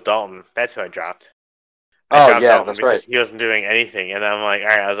 Oh, it was Dalton. That's who I dropped. I Oh dropped yeah, Dalton that's right. because he wasn't doing anything, and I'm like, all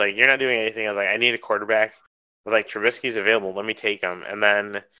right. I was like, you're not doing anything. I was like, I need a quarterback. I was like, Trubisky's available. Let me take him. And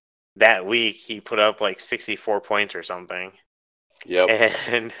then that week he put up like 64 points or something, Yep.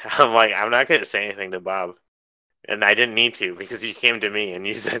 and I'm like, I'm not gonna say anything to Bob, and I didn't need to because you came to me and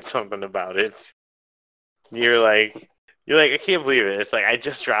you said something about it. You're like, I can't believe it. It's like I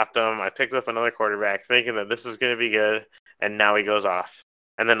just dropped him. I picked up another quarterback, thinking that this is gonna be good, and now he goes off.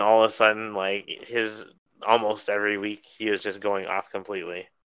 And then all of a sudden, like his almost every week, he is just going off completely.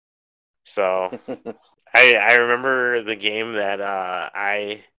 So I remember the game that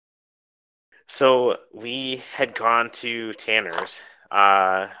I so we had gone to Tanner's.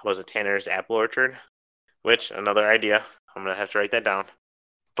 Was it Tanner's Apple Orchard? Which another idea. I'm gonna have to write that down.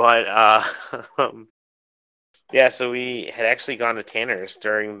 But yeah, so we had actually gone to Tanner's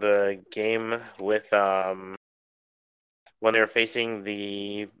during the game with when they were facing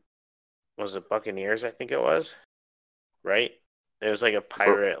the was it Buccaneers, I think it was, right? It was like a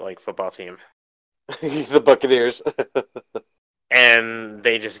pirate like football team. The Buccaneers. And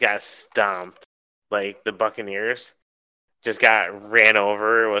they just got stomped. Like the Buccaneers just got ran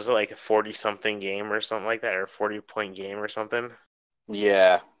over. Was it like a 40 something game or something like that, or a 40-point game or something?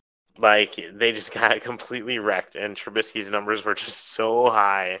 Yeah. Like they just got completely wrecked, and Trubisky's numbers were just so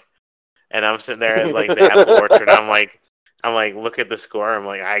high. And I'm sitting there at like the Apple Orchard. I'm like, look at the score. I'm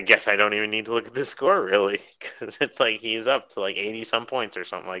like, I guess I don't even need to look at the score really, because it's like he's up to like 80 some points or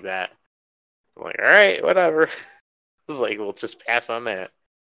something like that. I'm like, all right, whatever. It's like we'll just pass on that.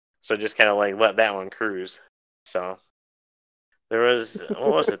 So just kind of like let that one cruise. So there was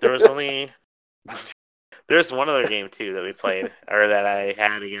what was it? There was one other game too that we played or that I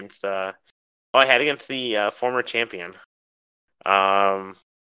had against I had against the former champion. Um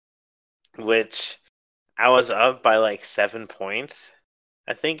which I was up by like 7 points.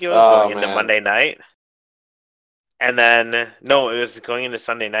 I think it was Oh going into man. Monday night. And then no, it was going into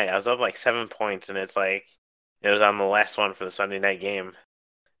Sunday night. I was up like 7 points and it's like it was on the last one for the Sunday night game.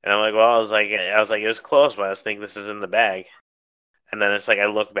 And I'm like, well, I was like, it was close, but I was thinking this is in the bag. And then it's like I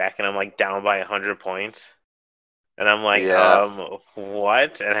look back and I'm like down by 100 points. And I'm like, Yeah.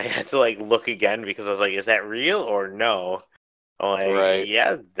 what? And I had to like look again because I was like, is that real or no? I'm like, Right.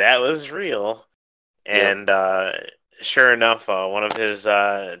 yeah, that was real. Yep. And sure enough, one of his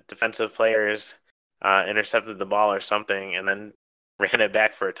defensive players intercepted the ball or something and then ran it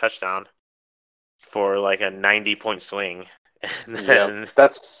back for a touchdown for like a 90-point swing. And Yep. then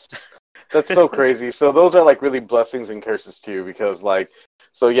That's so crazy. So those are like really blessings and curses too, because like,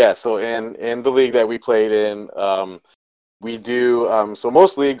 so yeah, so in the league that we played in, we do so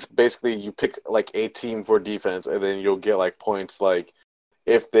most leagues basically you pick like a team for defense, and then you'll get like points like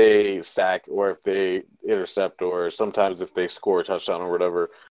if they sack or if they intercept or sometimes if they score a touchdown or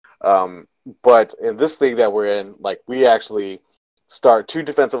whatever. Um, but in this league that we're in, like we actually start two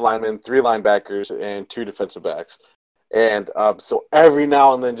defensive linemen, three linebackers, and two defensive backs. And so every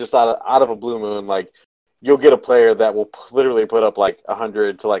now and then, just out of a blue moon, like you'll get a player that will literally put up like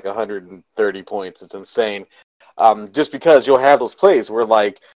 100 to like 130 points. It's insane. Just because you'll have those plays where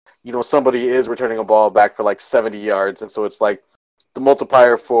like somebody is returning a ball back for like 70 yards, and so it's like the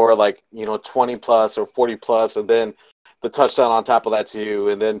multiplier for like 20 plus or 40 plus, and then the touchdown on top of that too,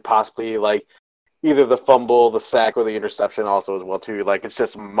 and then possibly like either the fumble, the sack, or the interception also as well too. Like it's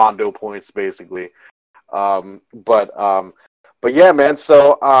just mondo points basically. Um, but um, but yeah, man.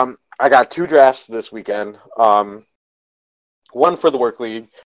 So I got two drafts this weekend. One for the work league.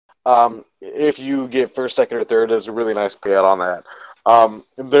 If you get first, second, or third, there's a really nice payout on that.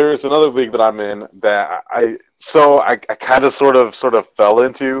 There's another league that I'm in that I kind of sort of fell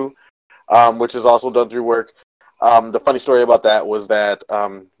into, which is also done through work. The funny story about that was that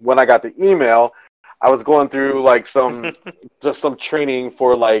when I got the email, I was going through like some training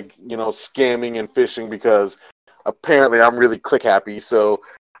for like scamming and phishing because apparently I'm really click happy. So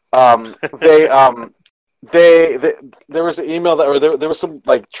um, they they there was an email that or there was some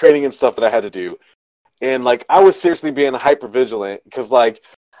like training and stuff that I had to do, and like I was seriously being hyper vigilant because like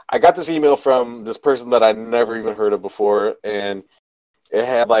I got this email from this person that I never even heard of before, and it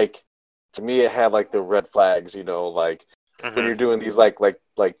had like to me it had like the red flags, like when Mhm. you're doing these like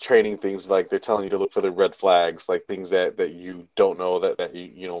training things, like they're telling you to look for the red flags, like things that you don't know that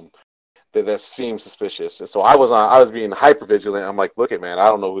that seem suspicious. And so I was being hyper vigilant. I'm like, look at man, I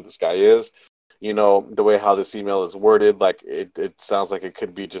don't know who this guy is. The way how this email is worded, like it sounds like it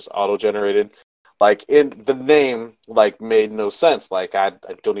could be just auto generated. Like in the name, like made no sense. Like I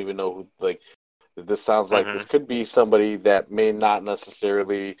don't even know who like this sounds like this Mhm. could be somebody that may not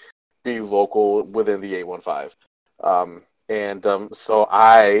necessarily be local within the 815. So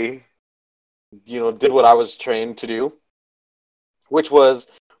I, did what I was trained to do, which was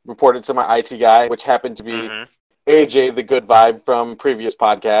reported to my IT guy, which happened to be Mm-hmm. AJ, the good vibe from previous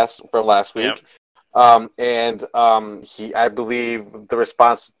podcasts from last Yep. week. I believe the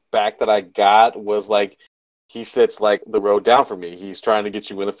response back that I got was like, he sits like the road down for me. He's trying to get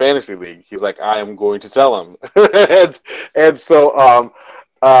you in the fantasy league. He's like, I am going to tell him. I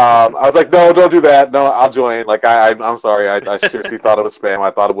was like, no, don't do that. No, I'll join. Like, I'm sorry. I seriously thought it was spam. I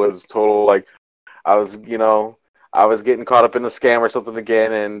thought it was total, like, I was, I was getting caught up in the scam or something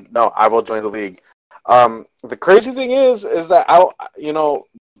again. And no, I will join the league. The crazy thing is that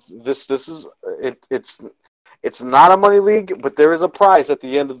this is it. It's not a money league, but there is a prize at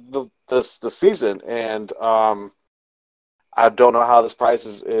the end of the season, and I don't know how this prize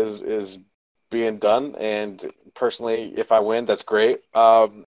is being done. And personally, if I win, that's great.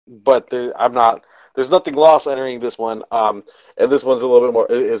 But I'm not. There's nothing lost entering this one. And this one's a little bit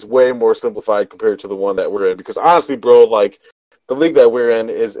more is way more simplified compared to the one that we're in. Because honestly, bro, like the league that we're in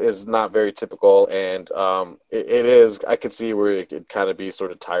is not very typical, and it is. I could see where it could kind of be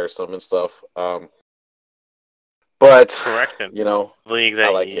sort of tiresome and stuff. But Correction. The League I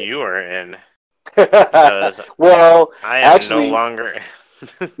that like it. you are in, because Well, I am no actually, longer.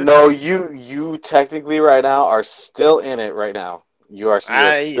 no. You technically right now are still in it right now. You are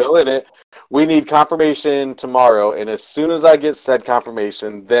I still in it. We need confirmation tomorrow, and as soon as I get said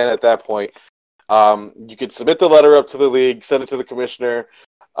confirmation, then at that point, you could submit the letter up to the league, send it to the commissioner.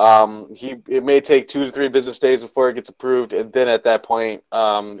 It may take 2 to 3 business days before it gets approved, and then at that point,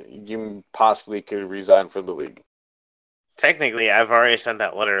 you possibly could resign from the league. technically I've already sent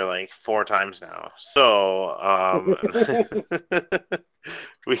that letter like 4 times now. So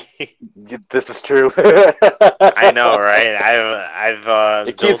we This is true. I know, right? I've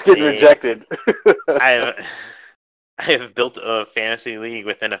It keeps built getting rejected. I've I've built a fantasy league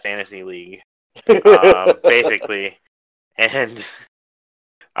within a fantasy league, basically, and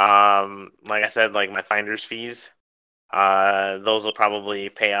like I said, like my finder's fees, those will probably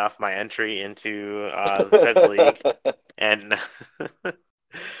pay off my entry into said league, and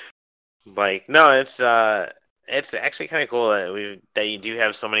like no, it's actually kind of cool that you do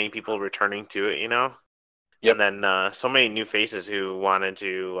have so many people returning to it, Yep. and then so many new faces who wanted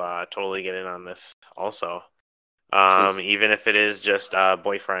to totally get in on this also. Even if it is just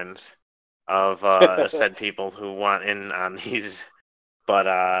boyfriends of said people who want in on these,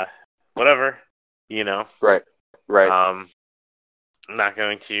 but whatever, you know. Right. Right. I'm not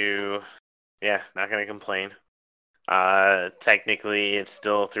going to, not going to complain. Technically, it's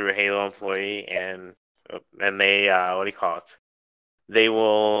still through a Halo employee, and they what do you call it? They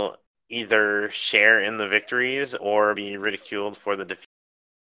will either share in the victories or be ridiculed for the defeat.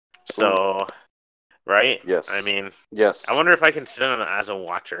 So, right? Yes. I mean, Yes. I wonder if I can sit on as a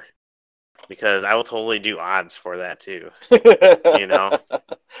watcher, because I will totally do odds for that too.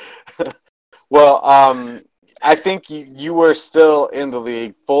 Well, I think you were still in the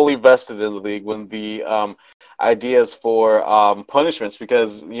league, fully vested in the league when the ideas for punishments,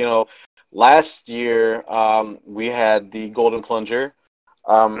 because last year we had the golden plunger,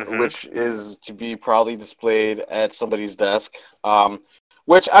 which is to be probably displayed at somebody's desk.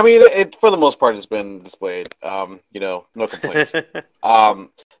 Which, I mean, it for the most part has been displayed. No complaints.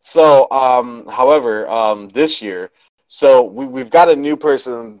 However, this year, so we've got a new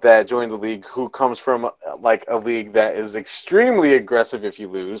person that joined the league who comes from like a league that is extremely aggressive if you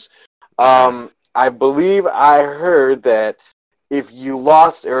lose. I believe I heard that if you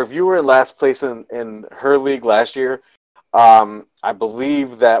lost or if you were in last place in her league last year, I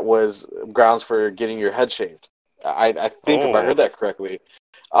believe that was grounds for getting your head shaved. I think if I heard that correctly,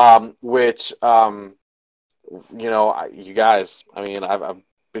 which you guys, I mean, I've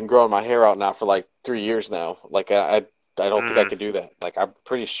been growing my hair out now for like 3 years now. Like I don't think I could do that. Like I'm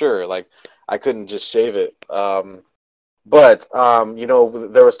pretty sure like I couldn't just shave it. But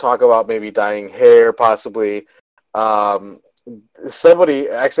there was talk about maybe dyeing hair possibly. Somebody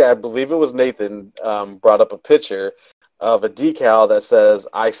actually, I believe it was Nathan, brought up a picture of a decal that says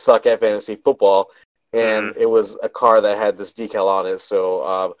 "I suck at fantasy football," and it was a car that had this decal on it.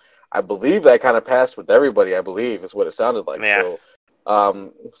 So I believe that kind of passed with everybody. I believe is what it sounded like. Yeah.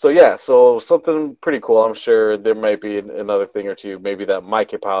 So something pretty cool. I'm sure there might be another thing or two, maybe that might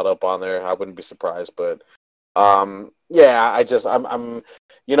get piled up on there. I wouldn't be surprised, but I'm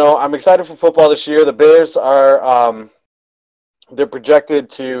excited for football this year. The Bears are they're projected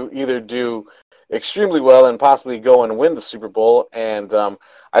to either do extremely well and possibly go and win the Super Bowl. And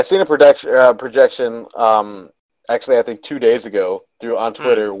I seen a projection actually I think 2 days ago through on Hmm.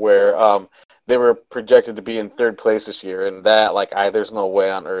 Twitter where they were projected to be in third place this year, and that like I there's no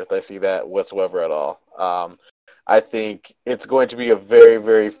way on earth I see that whatsoever at all. I think it's going to be a very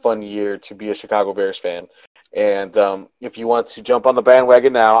very fun year to be a Chicago Bears fan, and if you want to jump on the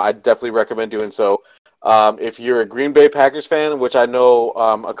bandwagon now, I definitely recommend doing so. If you're a Green Bay Packers fan, which I know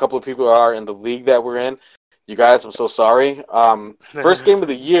a couple of people are in the league that we're in, you guys, I'm so sorry. First game of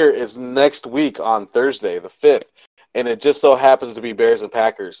the year is next week on Thursday, the 5th, and it just so happens to be Bears and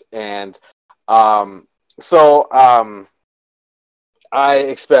Packers. And um, so I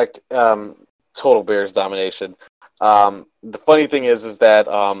expect total Bears domination. The funny thing is that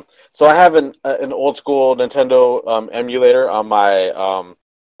so I have an old school Nintendo emulator on my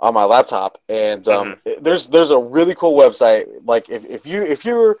laptop, and Hmm. there's a really cool website. Like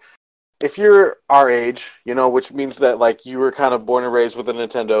if you're our age, you know, which means that like you were kind of born and raised with a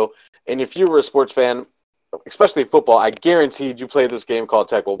Nintendo, and if you were a sports fan, especially football, I guaranteed you played this game called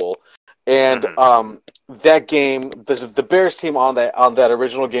Tecmo Bowl. And Hmm. that game, the Bears team on that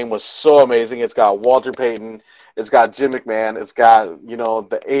original game was so amazing. It's got Walter Payton, it's got Jim McMahon, it's got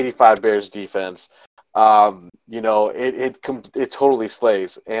the '85 Bears defense. You know it totally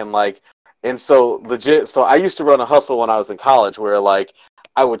slays and so legit. So I used to run a hustle when I was in college where like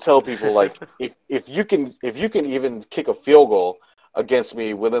I would tell people like if you can even kick a field goal against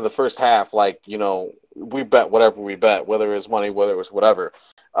me within the first half, like we bet whatever we bet, whether it was money, whether it was whatever.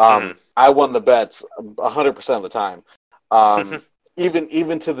 Hmm. I won the bets 100% of the time.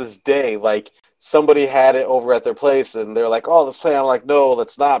 Even to this day, like somebody had it over at their place and they're like, "Oh, let's play." I'm like, "No,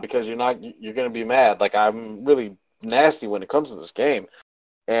 let's not because you're gonna be mad." Like I'm really nasty when it comes to this game.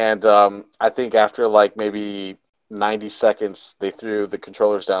 And I think after like maybe 90 seconds, they threw the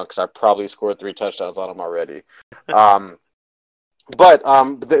controllers down because I probably scored 3 touchdowns on them already. Um, but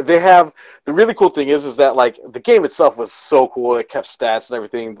they have the really cool thing is that like the game itself was so cool. It kept stats and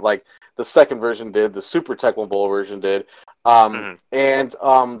everything. Like the second version did, the Super Tecmo Bowl version did. Hmm. And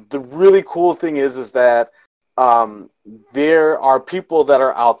the really cool thing is that um, there are people that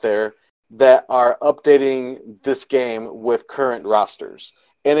are out there that are updating this game with current rosters,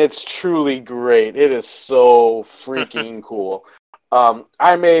 and it's truly great. It is so freaking cool.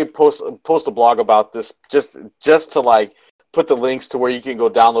 I may post a blog about this just to like put the links to where you can go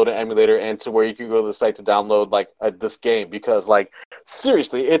download an emulator and to where you can go to the site to download like this game because like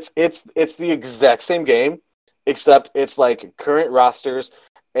seriously it's the exact same game except it's like current rosters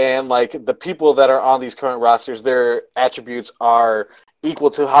and like the people that are on these current rosters their attributes are equal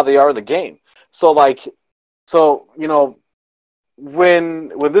to how they are in the game so like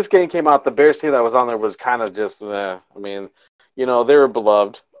when this game came out the Bears team that was on there was kind of just I mean they were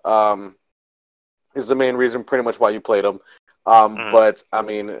beloved is the main reason pretty much why you played them. Hmm. But I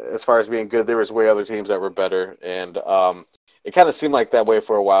mean, as far as being good, there was way other teams that were better, and it kind of seemed like that way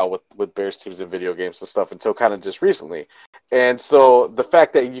for a while with Bears teams in video games and stuff until kind of just recently. And so the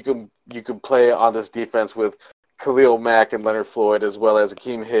fact that you can play on this defense with Khalil Mack and Leonard Floyd, as well as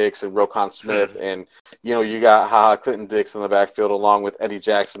Akeem Hicks and Roquan Smith, Hmm. and you got Clinton Dix in the backfield, along with Eddie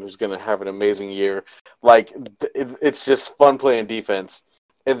Jackson, who's going to have an amazing year. Like it's just fun playing defense.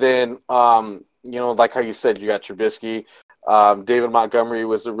 And then like how you said, you got Trubisky. David Montgomery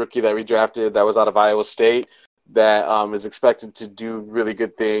was the rookie that we drafted that was out of Iowa State that is expected to do really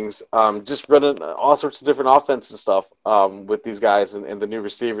good things. Just running all sorts of different offense and stuff with these guys and the new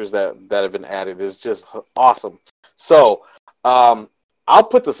receivers that have been added is just awesome. So I'll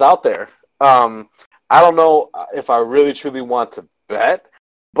put this out there. I don't know if I really truly want to bet,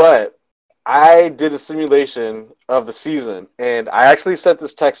 but I did a simulation of the season, and I actually sent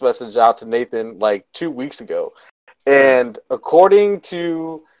this text message out to Nathan like 2 weeks ago. Hmm. And according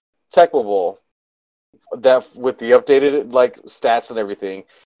to Tecmo Bowl, that with the updated like stats and everything,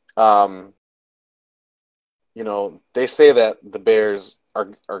 um, they say that the Bears are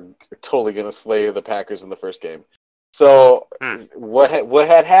totally going to slay the Packers in the first game. So Hmm. what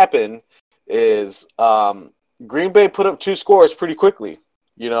had happened is Green Bay put up 2 scores pretty quickly.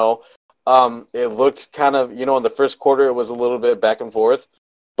 You know, it looked kind of in the first quarter it was a little bit back and forth,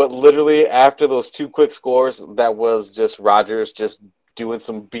 but literally after those 2 quick scores, that was just Rodgers just doing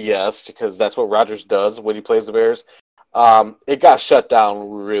some BS because that's what Rodgers does when he plays the Bears. It got shut down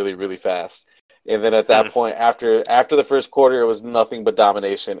really really fast. And then at that Hmm. point, after the first quarter, it was nothing but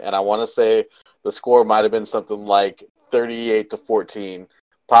domination. And I want to say the score might have been something like 38-14,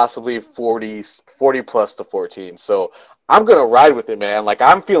 possibly 40 plus to 14. So I'm gonna ride with it, man. Like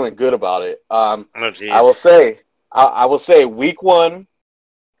I'm feeling good about it. Oh, I geez. will say, I will say, week one,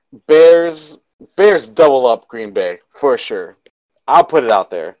 Bears Bears double up Green Bay for sure. I'll put it out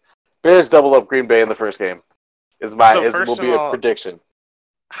there. Bears double up Green Bay in the first game. So will first of be a all, prediction.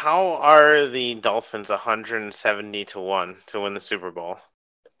 how are the Dolphins 170 to 1 to win the Super Bowl?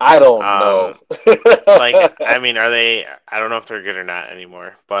 I don't know. Um, like, I mean, are they? I don't know if they're good or not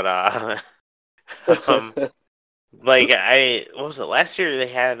anymore, but um, like what was it last year? They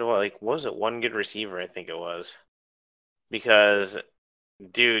had what was it? One good receiver, I think it was, because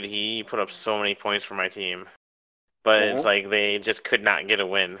dude, he put up so many points for my team, but it's Mhm. like they just could not get a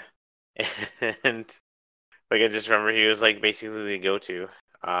win, and like I just remember he was like basically the go-to.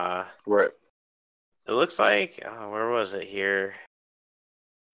 Uh, Right. it looks like where was it here?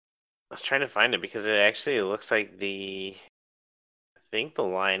 I was trying to find it because it looks like I think the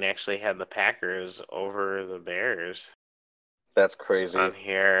line actually had the Packers over the Bears That's crazy. on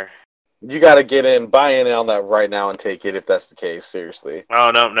here. You got to buy in on that right now and take it if that's the case. Seriously.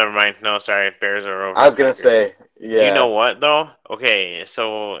 Oh no, never mind. No, sorry, Bears are over I the was gonna Packers. say, You know yeah, what though? Okay,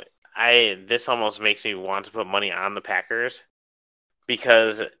 so I this almost makes me want to put money on the Packers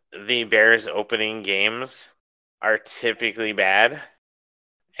because the Bears opening games are typically bad,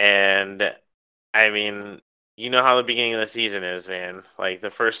 and I mean, you know how the beginning of the season is, man. Like the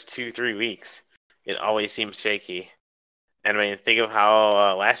first 2, 3 weeks, it always seems shaky. And I mean, think of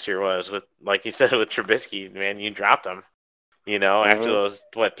how last year was with, like you said, with Trubisky. Man, you dropped him. You know, after hmm those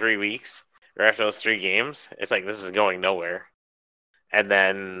 3 weeks or after those 3 games, it's like this is going nowhere. And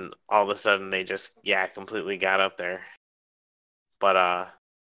then all of a sudden, they just completely got up there. But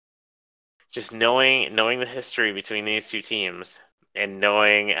just knowing the history between these two teams and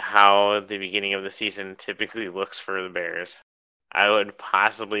knowing how the beginning of the season typically looks for the Bears, I would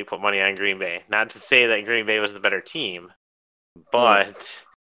possibly put money on Green Bay. Not to say that Green Bay was the better team, but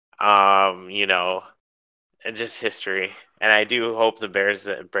you know, just history. And I do hope the Bears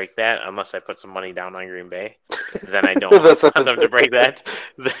break that, unless I put some money down on Green Bay. Then I don't that's want them to break that.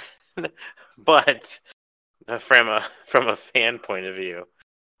 But from a fan point of view,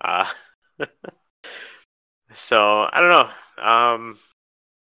 uh, so I don't know.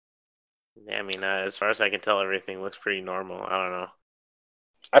 Yeah, I mean, as far as I can tell, everything looks pretty normal. I don't know.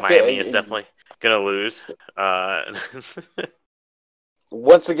 I Miami is feel definitely gonna lose.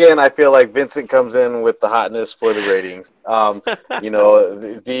 once again, I feel like Vincent comes in with the hotness for the ratings.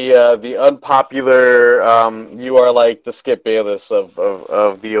 The unpopular. You are like the Skip Bayless of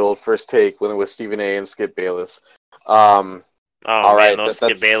the old first take when it was Stephen A. and Skip Bayless. Um, Oh all man, right, those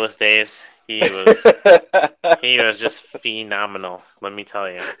Skip that's. Bayless days. He was just phenomenal. Let me tell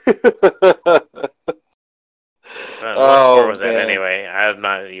you. What score Oh was that man. anyway? I'm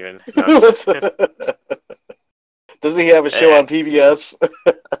not even. No, I'm just. Doesn't he have a show I, on PBS?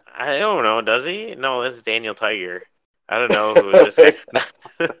 I don't know. Does he? No, that's Daniel Tiger. I don't know who this guy.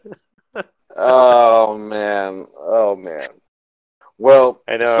 Oh man. Oh man. Well,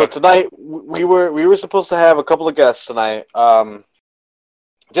 I so know. tonight we were supposed to have a couple of guests tonight.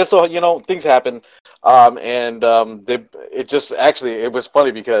 Just so things happen. And it just actually it was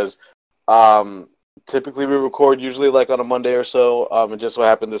funny because um, typically we record usually like on a Monday or so. It just so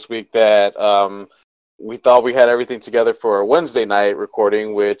happened this week that we thought we had everything together for a Wednesday night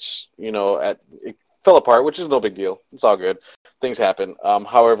recording, which it fell apart, which is no big deal. It's all good. Things happen.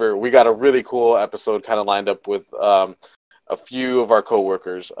 However, we got a really cool episode kind of lined up with a few of our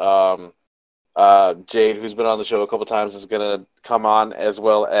coworkers. Jade, who's been on the show a couple times, is going to come on, as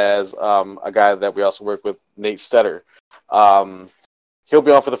well as a guy that we also work with, Nate Stetter. Um, he'll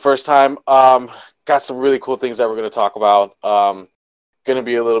be on for the first time. Got some really cool things that we're going to talk about. Going to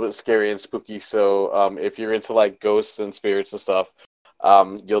be a little bit scary and spooky, so if you're into like ghosts and spirits and stuff,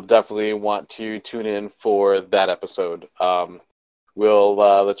 you'll definitely want to tune in for that episode. We'll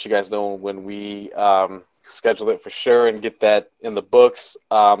let you guys know when we schedule it for sure and get that in the books.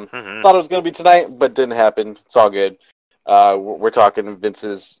 Hmm. Thought it was going to be tonight, but didn't happen. It's all good. We're talking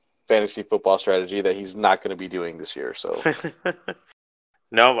Vince's fantasy football strategy that he's not going to be doing this year. So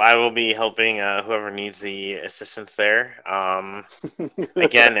No, I will be helping whoever needs the assistance there.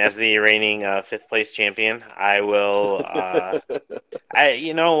 Again, as the reigning fifth place champion, I will.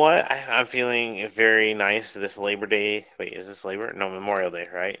 You know what? I'm feeling very nice this Labor Day. Wait, is this Labor? No, Memorial Day,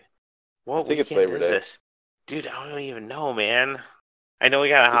 right? I What think it's weekend Labor is Day. this? Dude, I don't even know, man. I know we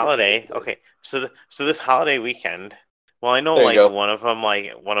got I a think it's Labor holiday. Day. Okay, so this holiday weekend. Well, I know There you like go. one of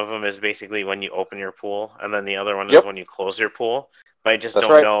them is basically when you open your pool, and then the other one is Yep, when you close your pool. But I just that's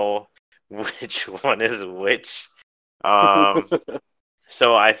don't right. know which one is which. Um,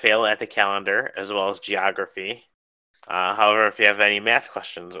 so I fail at the calendar as well as geography. However, if you have any math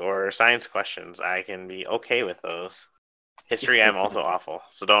questions or science questions, I can be okay with those. History, I'm also awful,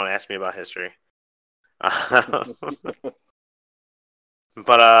 so don't ask me about history.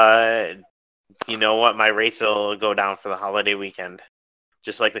 But you know what? My rates will go down for the holiday weekend,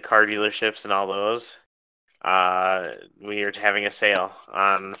 just like the car dealerships and all those. We are having a sale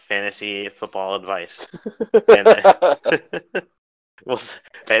on fantasy football advice, and we'll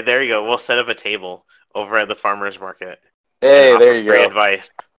hey, there you go. We'll set up a table over at the farmers market and Hey, there offer you free go.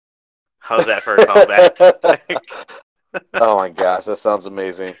 advice. How's that for a callback? Oh my gosh, that sounds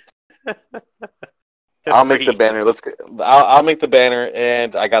amazing. I'll make the Free, banner. I'll make the banner,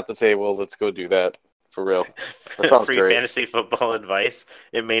 and I got the table. Let's go do that for real. That sounds free great. fantasy football advice.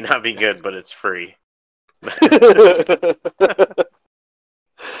 It may not be good, but it's free.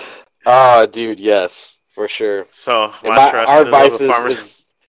 Ah, dude, yes, for sure. So And watch my for us our at the local advice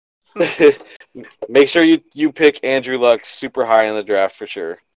farmers. is make sure you pick Andrew Luck super high in the draft for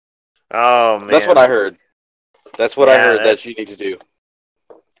sure. Oh That's what I man, heard. That's what I yeah. heard that you need to do.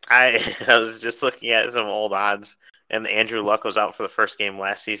 I was just looking at some old odds, and Andrew Luck was out for the first game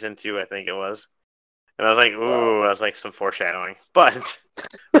last season too. I think it was, and I was like, Wow. ooh, I was like some foreshadowing. But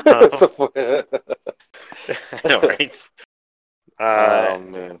um, I know, right? Uh, Oh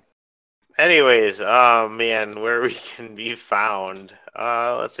man. anyways, oh man, where we can be found?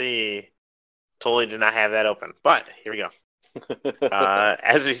 Let's see. Totally did not have that open, but here we go.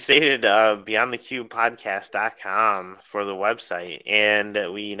 As we stated, beyondthecubepodcast.com for the website, and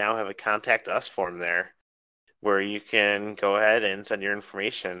we now have a contact us form there where you can go ahead and send your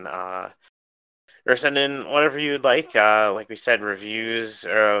information or send in whatever you'd like. Like we said, reviews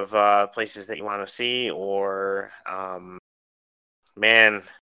of places that you want to see, or man,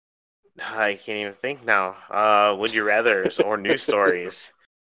 I can't even think now. Would you rather's or news stories.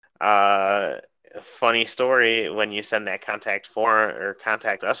 Uh, Funny story, when you send that contact form or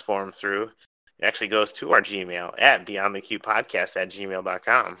contact us form through, it actually goes to our Gmail at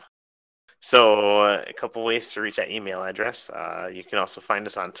beyondthecubepodcast@gmail.com. So a couple ways to reach that email address. You can also find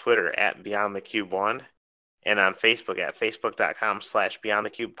us on Twitter at beyondthecube1 and on Facebook at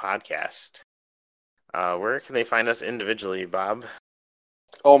facebook.com/beyondthecubepodcast. Where can they find us individually, Bob?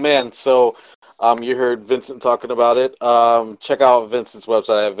 Oh man, so you heard Vincent talking about it. Check out Vincent's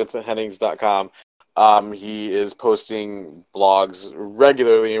website at vincenthennings.com. He is posting blogs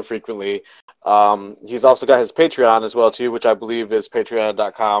regularly and frequently. He's also got his Patreon as well too, which I believe is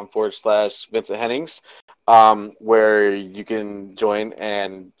patreon.com/Vincent Hennings, where you can join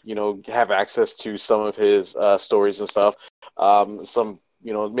and have access to some of his stories and stuff. Some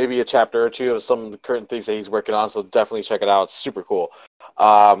maybe a chapter or two of some of the current things that he's working on. So definitely check it out. It's super cool.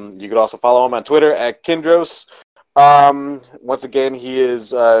 You could also follow him on Twitter at Kindros. Once again, he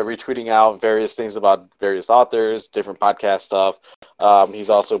is retweeting out various things about various authors, different podcast stuff. He's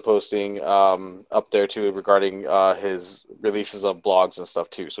also posting up there too regarding his releases of blogs and stuff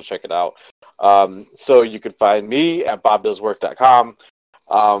too. So check it out. So you could find me at bobdoeswork.com.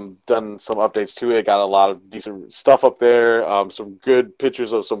 Done some updates to it. Got a lot of decent stuff up there. Some good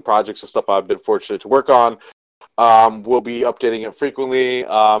pictures of some projects and stuff I've been fortunate to work on. We'll be updating it frequently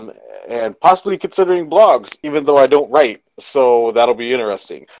and possibly considering blogs, even though I don't write. So that'll be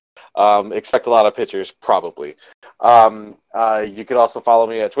interesting. Expect a lot of pictures, probably. You can also follow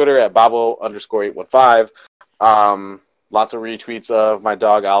me at Twitter at Babo_815. Lots of retweets of my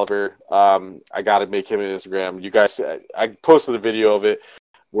dog Oliver. I got to make him an Instagram. You guys, I posted a video of it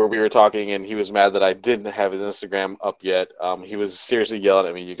where we were talking, and he was mad that I didn't have his Instagram up yet. He was seriously yelling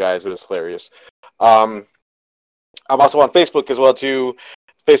at me, you guys. It was hilarious. I'm also on Facebook as well too.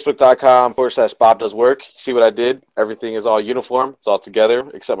 Facebook.com/Bob Does Work. See what I did? Everything is all uniform. It's all together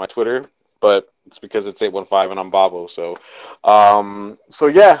except my Twitter, but it's because it's 815 and I'm Bobo. So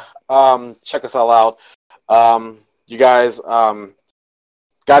yeah. Check us all out. You guys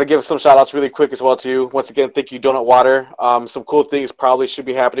got to give some shout outs really quick as well too. Once again, thank you, Donut Water. Some cool things probably should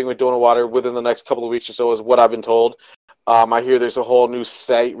be happening with Donut Water within the next couple of weeks or so, is what I've been told. I hear there's a whole new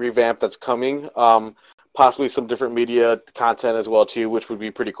site revamp that's coming. Possibly some different media content as well too, which would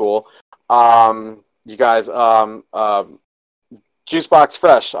be pretty cool. You guys, Juicebox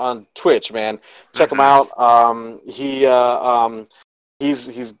Fresh on Twitch, man, check him Mm-hmm. out.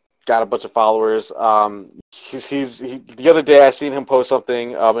 He's got a bunch of followers. The other day I seen him post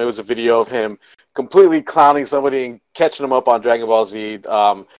something. It was a video of him completely clowning somebody and catching him up on Dragon Ball Z.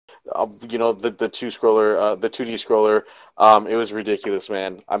 The 2D scroller. It was ridiculous,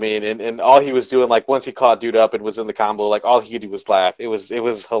 man. I mean, and all he was doing, like once he caught dude up and was in the combo, like all he could do was laugh. It was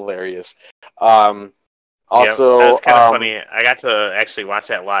hilarious. Um, Yeah, that also, was kind of funny. I got to actually watch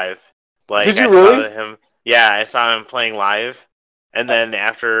that live. did Like I you saw really? him. Yeah, I saw him playing live, And then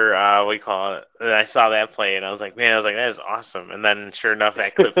after I saw that play, and I was like, man, that is awesome. And then sure enough,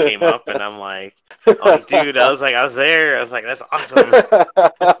 that clip came up, and I'm like, dude, I was there. I was like, that's awesome.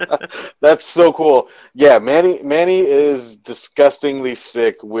 That's so cool. Yeah, Manny is disgustingly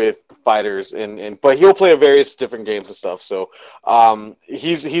sick with fighters, but he'll play various different games and stuff. So,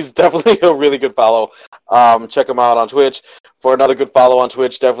 he's definitely a really good follow. Check him out on Twitch. For another good follow on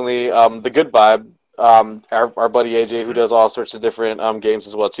Twitch, definitely The Good Vibe. Our buddy AJ, who does all sorts of different games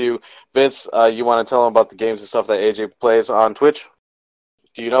as well too. Vince, you want to tell him about the games and stuff that AJ plays on Twitch?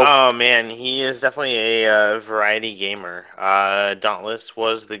 Do you know? Oh man, he is definitely a variety gamer. Dauntless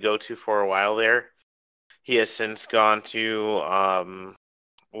was the go-to for a while there. He has since gone to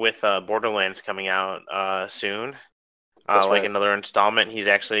with Borderlands coming out soon. Like another installment, he's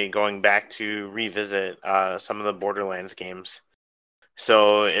actually going back to revisit some of the Borderlands games.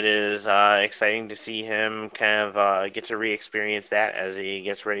 So it is exciting to see him kind of get to re-experience that as he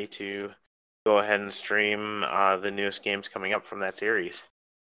gets ready to go ahead and stream the newest games coming up from that series.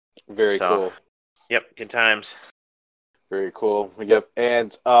 Very cool. Yep, good times. Very cool. Yep,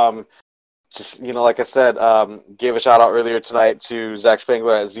 and just like I said, gave a shout out earlier tonight to Zach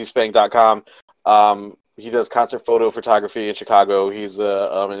Spangler at zspang.com. He does concert photo photography in Chicago. He's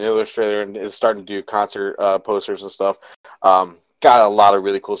an illustrator and is starting to do concert posters and stuff. Got a lot of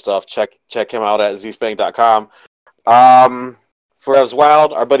really cool stuff. Check him out at zspang.com. Forev's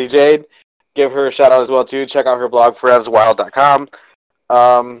Wild, our buddy Jade, give her a shout out as well too. Check out her blog, forevswild.com.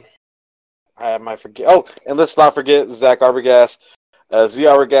 I might forget. Oh, and let's not forget Zach Arbogast,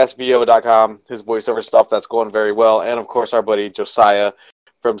 zarbogastvo.com. His voiceover stuff that's going very well, and of course our buddy Josiah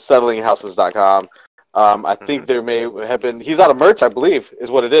from settlinghouses.com. I think there may have been. He's out of merch, I believe, is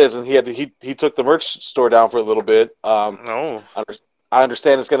what it is, and he took the merch store down for a little bit. I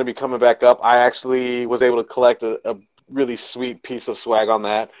understand it's going to be coming back up. I actually was able to collect a really sweet piece of swag on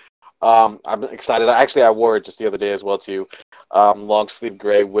that. I'm excited. I wore it just the other day as well too. Long sleeve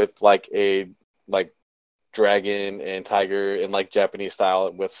gray with a dragon and tiger in Japanese style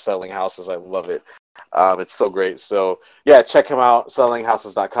with Settling Houses. I love it. It's so great. So yeah, check him out.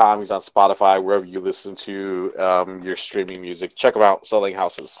 Settlinghouses.com. He's on Spotify, wherever you listen to your streaming music. Check him out. Settling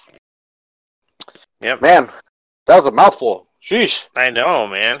Houses. Yep. Man, that was a mouthful. Sheesh. I know,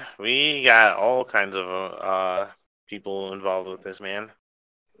 man. We got all kinds of people involved with this, man.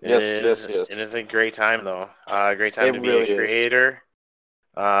 Yes. It is a great time, though. A great time to be a creator,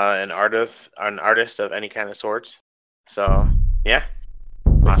 an artist of any kind of sorts. So, yeah.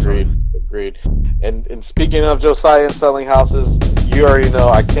 Awesome. Agreed. And speaking of Josiah and Settling Houses, you already know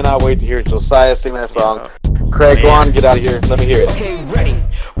I cannot wait to hear Josiah sing that song. Craig, go on, get out of here. Let me hear it. Okay, ready.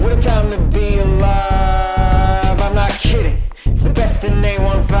 What a time to be alive. I'm not kidding. It's the best in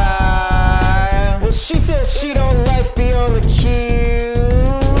 815.